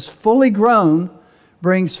 when it is fully grown,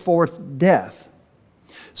 brings forth death.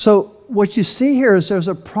 So what you see here is there's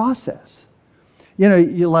a process.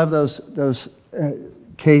 You love those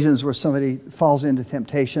occasions where somebody falls into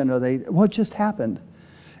temptation or what just happened?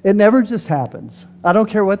 It never just happens. I don't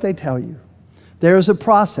care what they tell you. There's a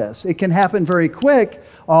process. It can happen very quick.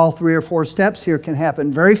 All 3 or 4 steps here can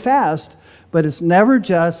happen very fast, but it's never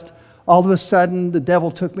just all of a sudden the devil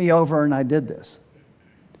took me over and I did this.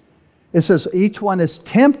 It says each one is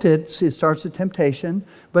tempted. See, it starts with temptation,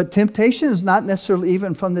 but temptation is not necessarily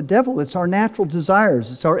even from the devil. It's our natural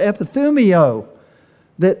desires. It's our epithumio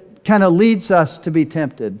that kind of leads us to be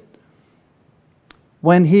tempted.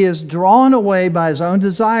 When he is drawn away by his own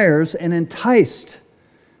desires and enticed,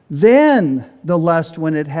 then the lust,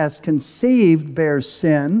 when it has conceived, bears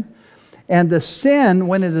sin, and the sin,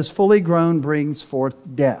 when it is fully grown, brings forth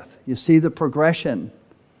death. You see the progression.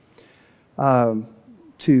 To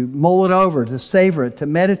mull it over, to savor it, to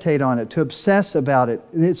meditate on it, to obsess about it.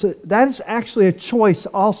 That is actually a choice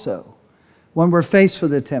also when we're faced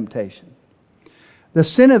with a temptation. The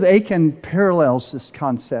sin of Achan parallels this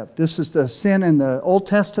concept. This is the sin in the Old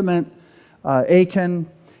Testament. Achan,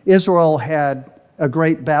 Israel had a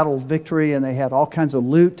great battle victory, and they had all kinds of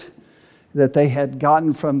loot that they had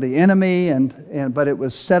gotten from the enemy, but it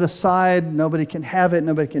was set aside. Nobody can have it.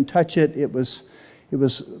 Nobody can touch it. It was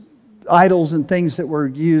idols and things that were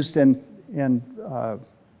used in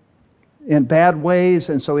bad ways,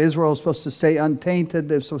 and so Israel was supposed to stay untainted.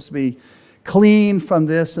 They're supposed to be clean from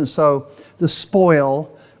this, and so the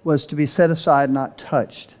spoil was to be set aside, not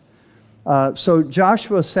touched. So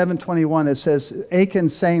Joshua 7:21, it says, Achan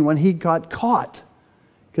saying when he got caught,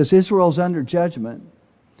 because Israel's under judgment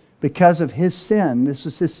because of his sin, this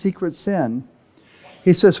is his secret sin,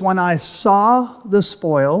 he says, when I saw the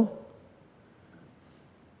spoil,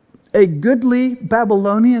 a goodly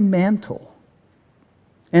Babylonian mantle,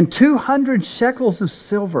 and 200 shekels of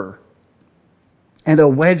silver, and a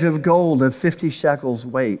wedge of gold of 50 shekels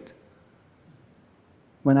weight.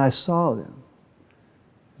 When I saw them,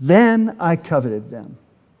 then I coveted them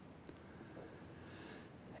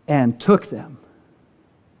and took them.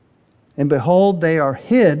 And behold, they are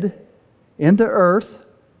hid in the earth,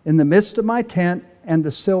 in the midst of my tent, and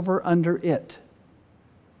the silver under it.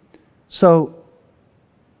 So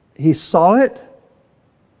he saw it,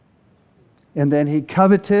 and then he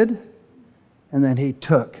coveted, and then he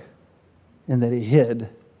took, and then he hid.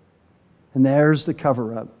 And there's the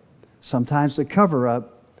cover-up. Sometimes the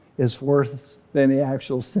cover-up is worse than the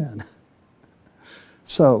actual sin.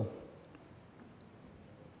 So,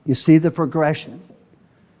 you see the progression.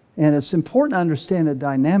 And it's important to understand the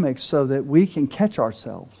dynamics so that we can catch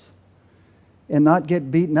ourselves and not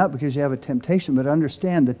get beaten up because you have a temptation, but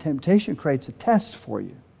understand the temptation creates a test for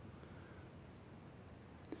you.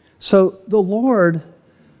 So the Lord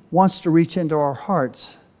wants to reach into our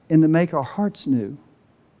hearts and to make our hearts new.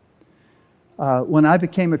 When I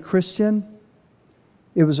became a Christian,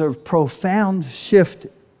 it was a profound shift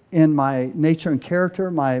in my nature and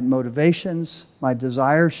character, my motivations, my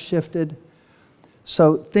desires shifted.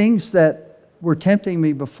 So things that were tempting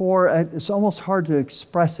me before, it's almost hard to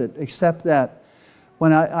express it, except that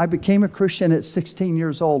when I became a Christian at 16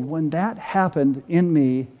 years old, when that happened in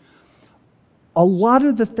me, a lot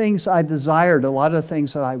of the things I desired, a lot of the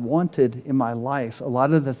things that I wanted in my life, a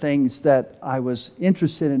lot of the things that I was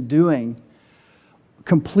interested in doing,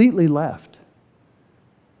 completely left.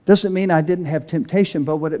 Doesn't mean I didn't have temptation,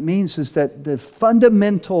 but what it means is that the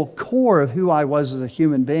fundamental core of who I was as a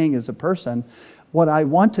human being, as a person, what I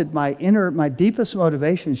wanted, my deepest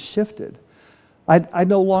motivation shifted. I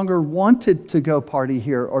no longer wanted to go party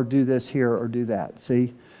here or do this here or do that.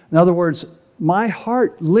 See? In other words, my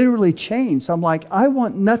heart literally changed. I'm like, I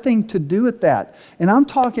want nothing to do with that. And I'm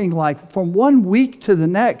talking like from one week to the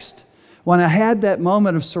next, when I had that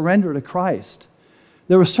moment of surrender to Christ,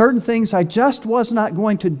 there were certain things I just was not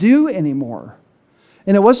going to do anymore.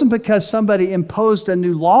 And it wasn't because somebody imposed a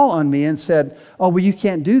new law on me and said, oh, well, you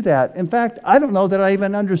can't do that. In fact, I don't know that I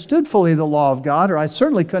even understood fully the law of God, or I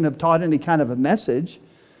certainly couldn't have taught any kind of a message.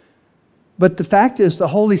 But the fact is, the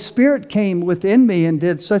Holy Spirit came within me and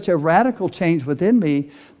did such a radical change within me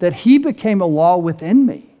that He became a law within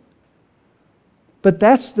me. But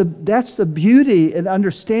that's the beauty in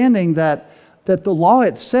understanding that the law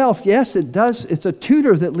itself, yes, it does. It's a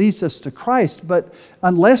tutor that leads us to Christ. But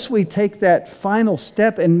unless we take that final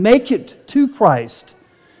step and make it to Christ,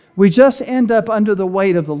 we just end up under the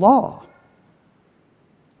weight of the law.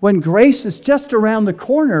 When grace is just around the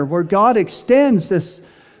corner, where God extends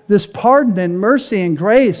this pardon and mercy and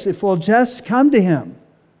grace, if we'll just come to Him.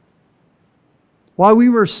 While we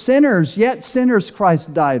were sinners, yet sinners,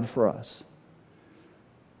 Christ died for us.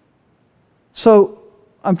 So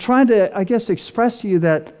I'm trying to, I guess, express to you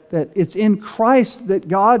that it's in Christ that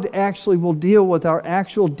God actually will deal with our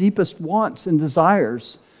actual deepest wants and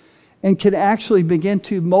desires and can actually begin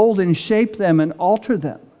to mold and shape them and alter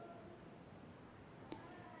them.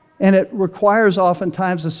 And it requires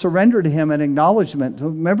oftentimes a surrender to Him and acknowledgement.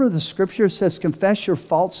 Remember the Scripture says, confess your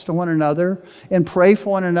faults to one another and pray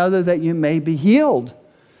for one another that you may be healed.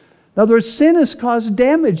 In other words, sin has caused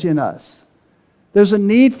damage in us. There's a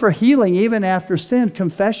need for healing even after sin.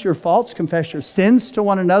 Confess your faults, confess your sins to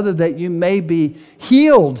one another that you may be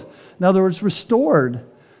healed. In other words, restored.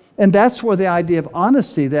 And that's where the idea of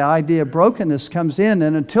honesty, the idea of brokenness comes in.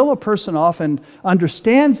 And until a person often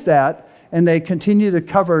understands that, and they continue to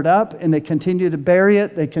cover it up, and they continue to bury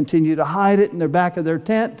it, they continue to hide it in the back of their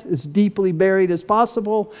tent, as deeply buried as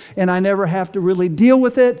possible, and I never have to really deal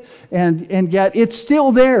with it, and yet it's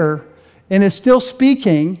still there, and it's still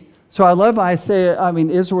speaking. So I love,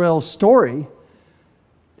 Israel's story.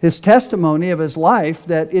 his testimony of his life,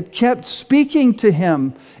 that it kept speaking to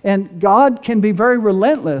him. And God can be very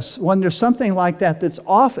relentless when there's something like that that's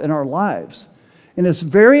off in our lives. And it's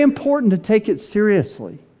very important to take it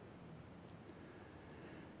seriously.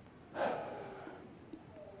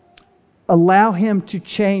 Allow him to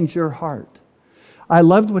change your heart. I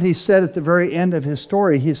loved what he said at the very end of his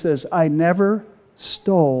story. He says, I never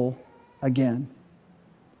stole again.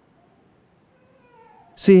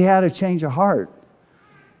 See, he had a change of heart.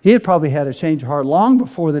 He had probably had a change of heart long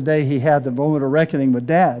before the day he had the moment of reckoning with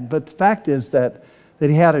Dad. But the fact is that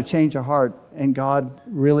he had a change of heart, and God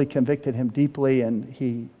really convicted him deeply, and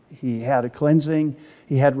he had a cleansing.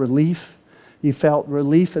 He had relief. You felt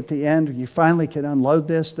relief at the end. You finally could unload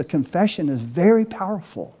this. The confession is very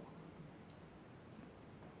powerful.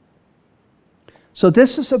 So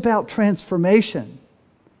this is about transformation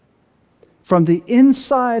from the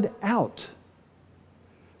inside out.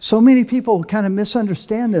 So many people kind of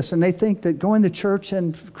misunderstand this, and they think that going to church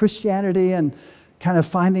and Christianity and kind of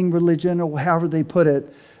finding religion, or however they put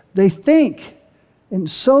it, they think, and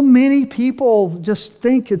so many people just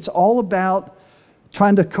think it's all about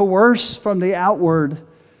trying to coerce from the outward,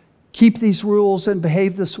 keep these rules and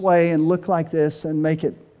behave this way and look like this and make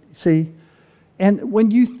it, see? And when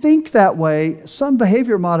you think that way, some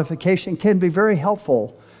behavior modification can be very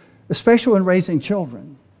helpful, especially when raising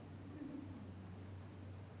children.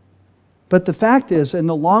 But the fact is, in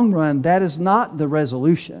the long run, that is not the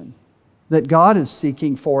resolution that God is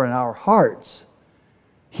seeking for in our hearts.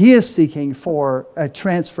 He is seeking for a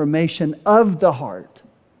transformation of the heart.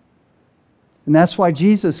 And that's why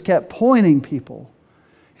Jesus kept pointing people.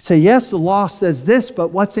 He'd say, yes, the law says this, but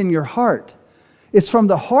what's in your heart? It's from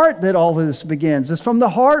the heart that all of this begins. It's from the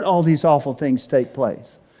heart all these awful things take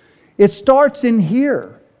place. It starts in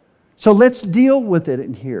here. So let's deal with it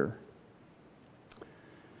in here.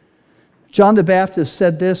 John the Baptist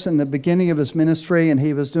said this in the beginning of his ministry, and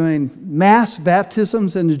he was doing mass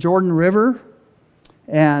baptisms in the Jordan River,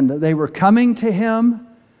 and they were coming to him,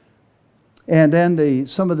 and then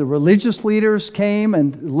some of the religious leaders came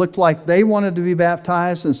and looked like they wanted to be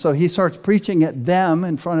baptized, and so he starts preaching at them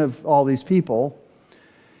in front of all these people.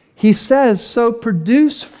 He says, so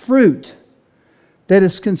produce fruit that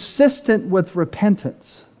is consistent with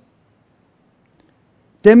repentance,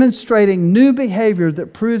 demonstrating new behavior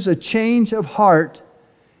that proves a change of heart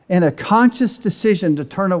and a conscious decision to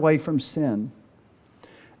turn away from sin.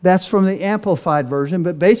 That's from the Amplified Version,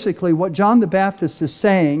 but basically what John the Baptist is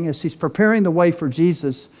saying as he's preparing the way for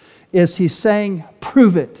Jesus is he's saying,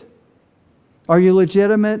 prove it. Are you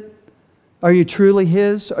legitimate? Are you truly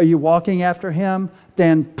His? Are you walking after Him?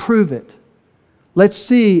 Then prove it. Let's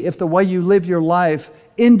see if the way you live your life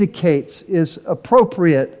indicates, is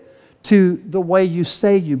appropriate to the way you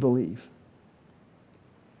say you believe.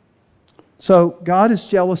 So God is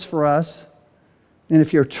jealous for us, and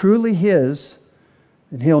if you're truly His,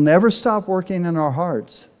 then He'll never stop working in our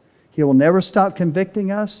hearts. He will never stop convicting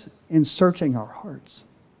us and searching our hearts.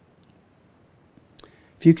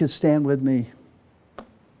 If you could stand with me.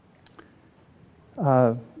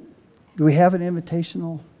 Do we have an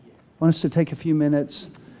invitational? I want us to take a few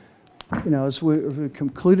minutes. As we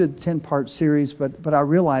concluded the 10-part series, but I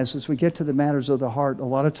realize as we get to the matters of the heart, a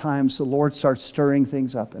lot of times the Lord starts stirring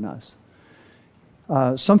things up in us.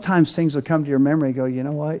 Sometimes things will come to your memory and go, you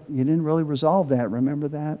know what? You didn't really resolve that. Remember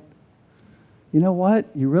that? You know what?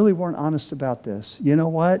 You really weren't honest about this. You know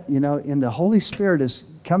what? And the Holy Spirit is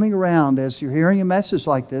coming around as you're hearing a message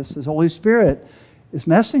like this. The Holy Spirit is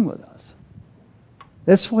messing with us.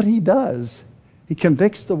 That's what He does. He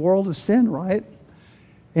convicts the world of sin, right?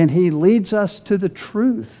 And He leads us to the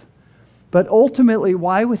truth. But ultimately,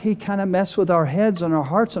 why would He kind of mess with our heads and our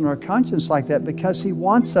hearts and our conscience like that? Because He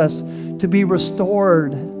wants us to be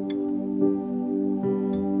restored.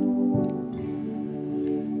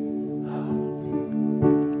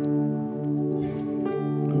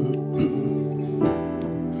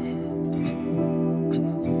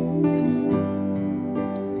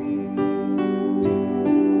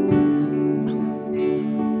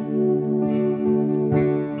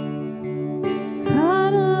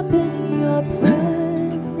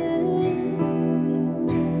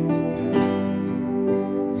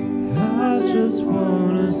 Just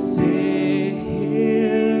wanna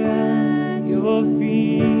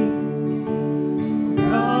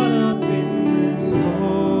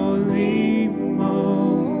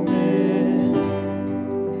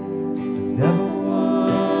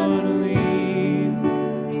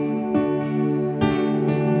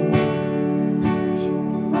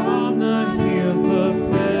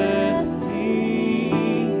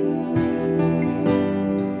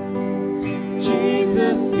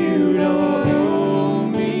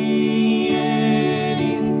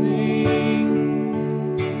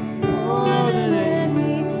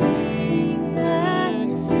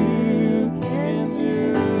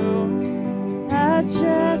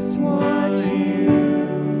just want you.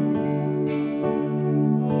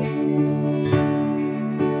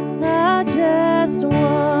 I just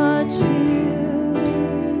want you.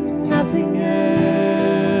 Nothing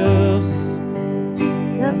else.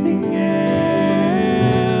 Nothing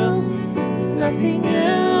else. Nothing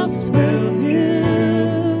else will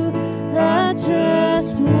do. I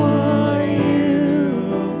just want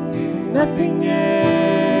you. Nothing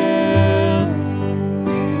else.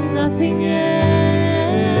 Nothing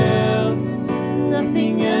else.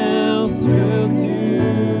 Nothing else will do.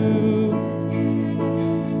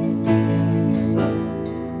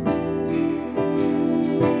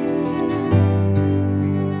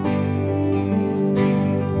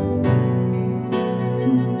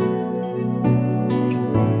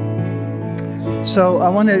 So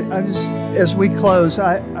as we close,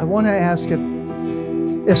 I want to ask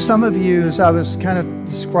if some of you, as I was kind of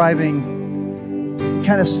describing,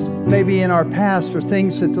 kind of maybe in our past or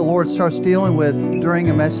things that the Lord starts dealing with during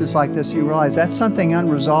a message like this, you realize that's something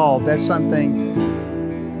unresolved. That's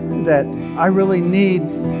something that I really need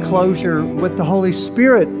closure with the Holy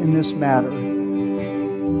Spirit in this matter.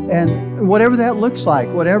 And whatever that looks like,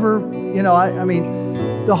 whatever, I mean,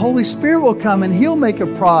 the Holy Spirit will come and He'll make a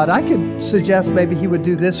prod. I could suggest maybe He would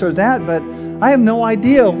do this or that, but I have no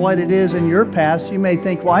idea what it is in your past. You may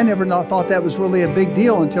think, well, I never thought that was really a big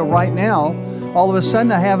deal until right now. All of a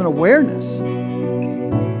sudden I have an awareness.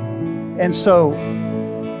 And so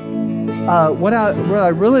what I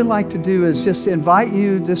really like to do is just invite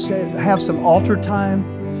you, just to have some altar time.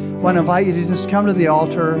 I want to invite you to just come to the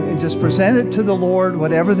altar and just present it to the Lord,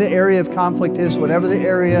 whatever the area of conflict is, whatever the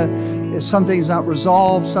area is, something's not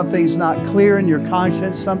resolved, something's not clear in your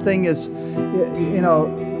conscience, something is,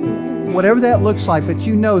 whatever that looks like, but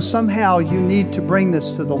somehow you need to bring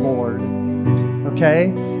this to the Lord, okay?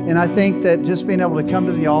 And I think that just being able to come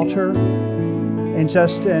to the altar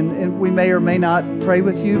and we may or may not pray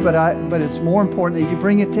with you, but it's more important that you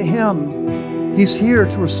bring it to Him. He's here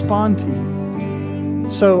to respond to you.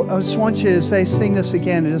 So I just want you to sing this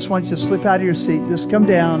again. I just want you to slip out of your seat. Just come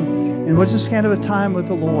down, and we'll just kind of a time with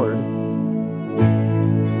the Lord.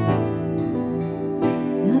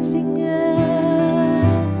 Nothing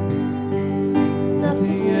else.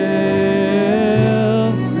 Nothing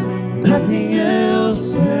else. Nothing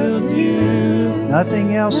else will do.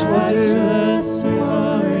 Nothing else will do.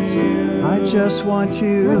 I just want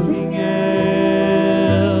you. Nothing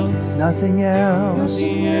else. Nothing else.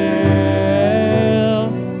 Nothing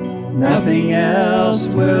else. Nothing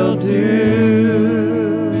else will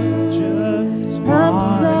do. I'm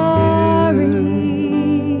sorry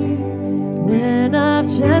when I've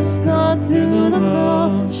just gone through the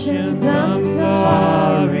motions. I'm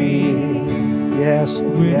sorry. Yes,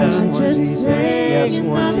 When yes, I Lord just Jesus. sang Yes, Lord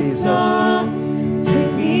another Jesus. song,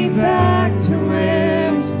 take me back to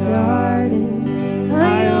where we started.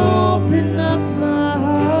 I open up my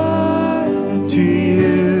heart To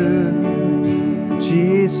you,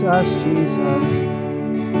 Jesus, Jesus.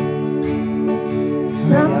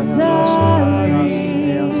 I'm sorry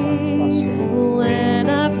when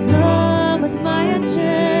I've come with my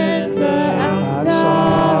agenda. I'm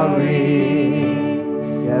sorry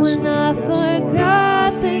Yes, when I yes, Lord.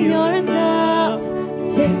 forgot that you're enough.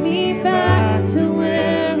 Take me back to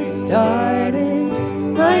where it started.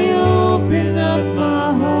 I open up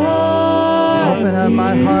my heart. Open up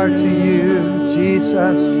my heart to you,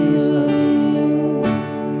 Jesus, Jesus.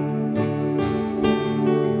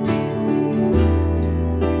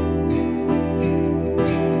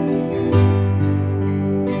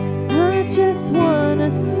 I just wanna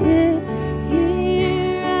sit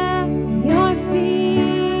here at your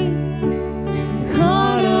feet,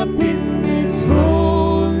 caught up in this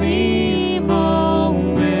holy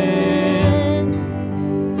moment.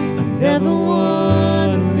 I never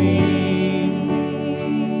wanna leave.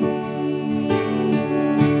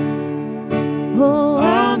 Oh,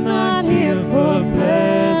 I'm not here for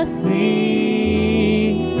blessings.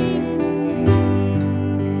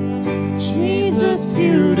 Jesus,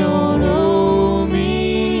 you don't owe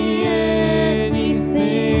me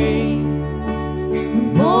anything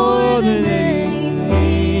more than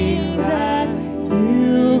anything that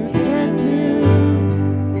you can do.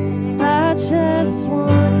 I just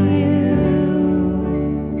want you.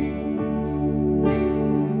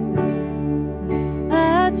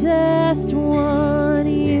 I just want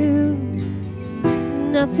you.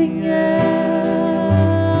 Nothing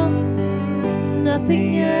else.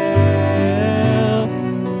 Nothing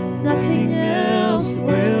else. Nothing else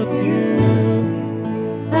will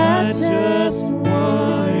do. I just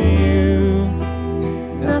want you.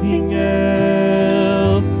 Nothing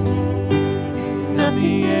else.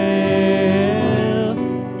 Nothing else.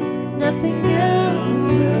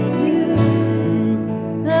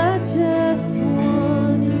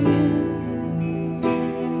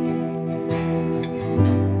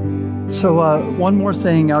 So one more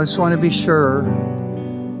thing, I just want to be sure,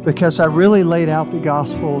 because I really laid out the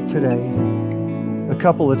gospel today, a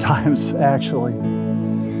couple of times actually.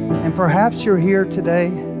 And perhaps you're here today.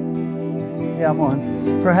 Yeah, I'm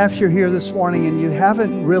on. Perhaps you're here this morning and you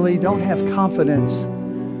don't have confidence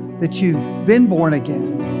that you've been born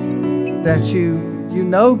again, that you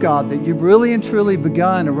know God, that you've really and truly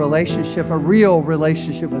begun a real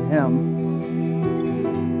relationship with Him.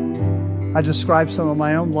 I described some of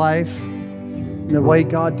my own life, the way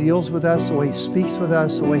God deals with us, the way He speaks with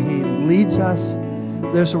us, the way He leads us.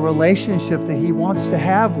 There's a relationship that He wants to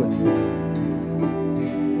have with you.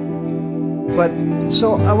 But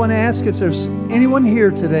so I want to ask if there's anyone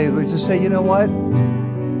here today who would just say, you know what?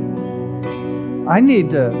 I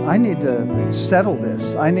need to settle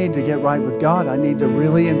this. I need to get right with God. I need to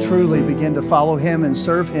really and truly begin to follow Him and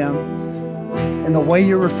serve Him in the way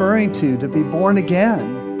you're referring to be born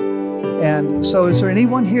again. And so is there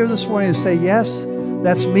anyone here this morning to say, yes,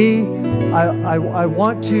 that's me. I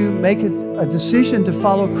want to make a decision to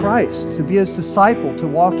follow Christ, to be His disciple, to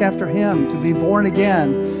walk after Him, to be born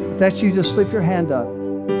again. If that's you, just slip your hand up.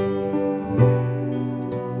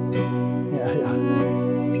 Yeah.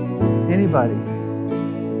 Anybody?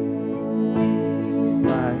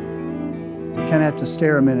 All right. Kind of have to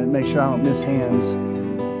stare a minute, make sure I don't miss hands.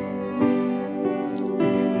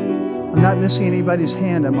 I'm not missing anybody's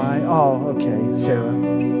hand, am I? Oh, okay, Sarah.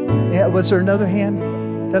 Yeah, was there another hand?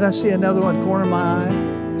 Did I see another one corner of my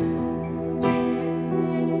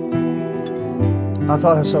eye? I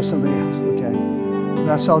thought I saw somebody else. Okay. But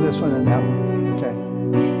I saw this one and that one. Okay.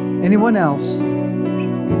 Anyone else?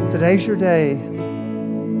 Today's your day.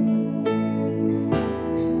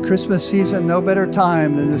 Christmas season, no better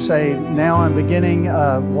time than to say, now I'm beginning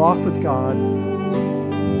a walk with God.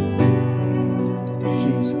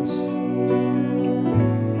 Jesus.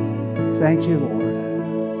 Thank you, Lord.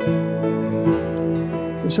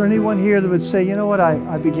 Is there anyone here that would say, you know what,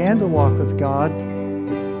 I began to walk with God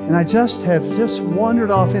and I have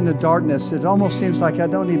wandered off into darkness. It almost seems like I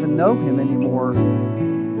don't even know Him anymore.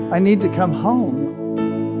 I need to come home.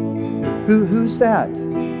 Who's that?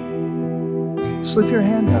 Slip your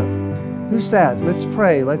hand up. Who's that? Let's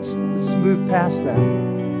pray. Let's move past that.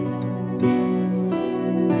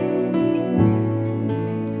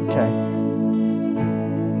 Okay.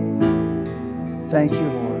 Thank you,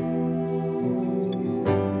 Lord.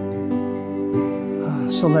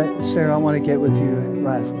 So Sarah, I want to get with you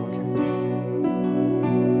right from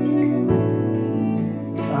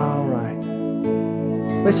All right.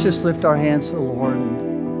 Let's just lift our hands to the Lord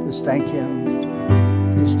and just thank Him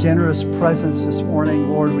for His generous presence this morning.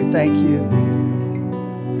 Lord, we thank you.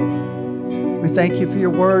 We thank you for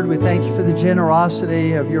your word. We thank you for the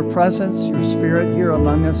generosity of your presence, your Spirit here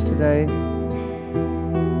among us today.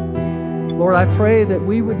 Lord, I pray that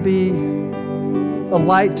we would be a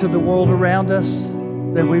light to the world around us,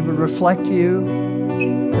 that we would reflect you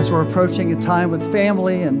as we're approaching a time with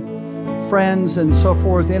family and friends and so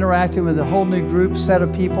forth, interacting with a whole new group, set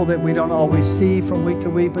of people that we don't always see from week to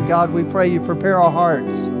week. But God, we pray you prepare our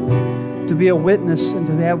hearts to be a witness and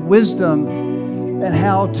to have wisdom and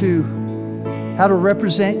how to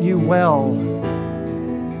represent you well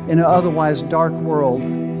in an otherwise dark world.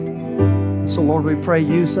 So Lord, we pray,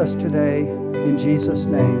 use us today in Jesus'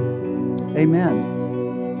 name. Amen.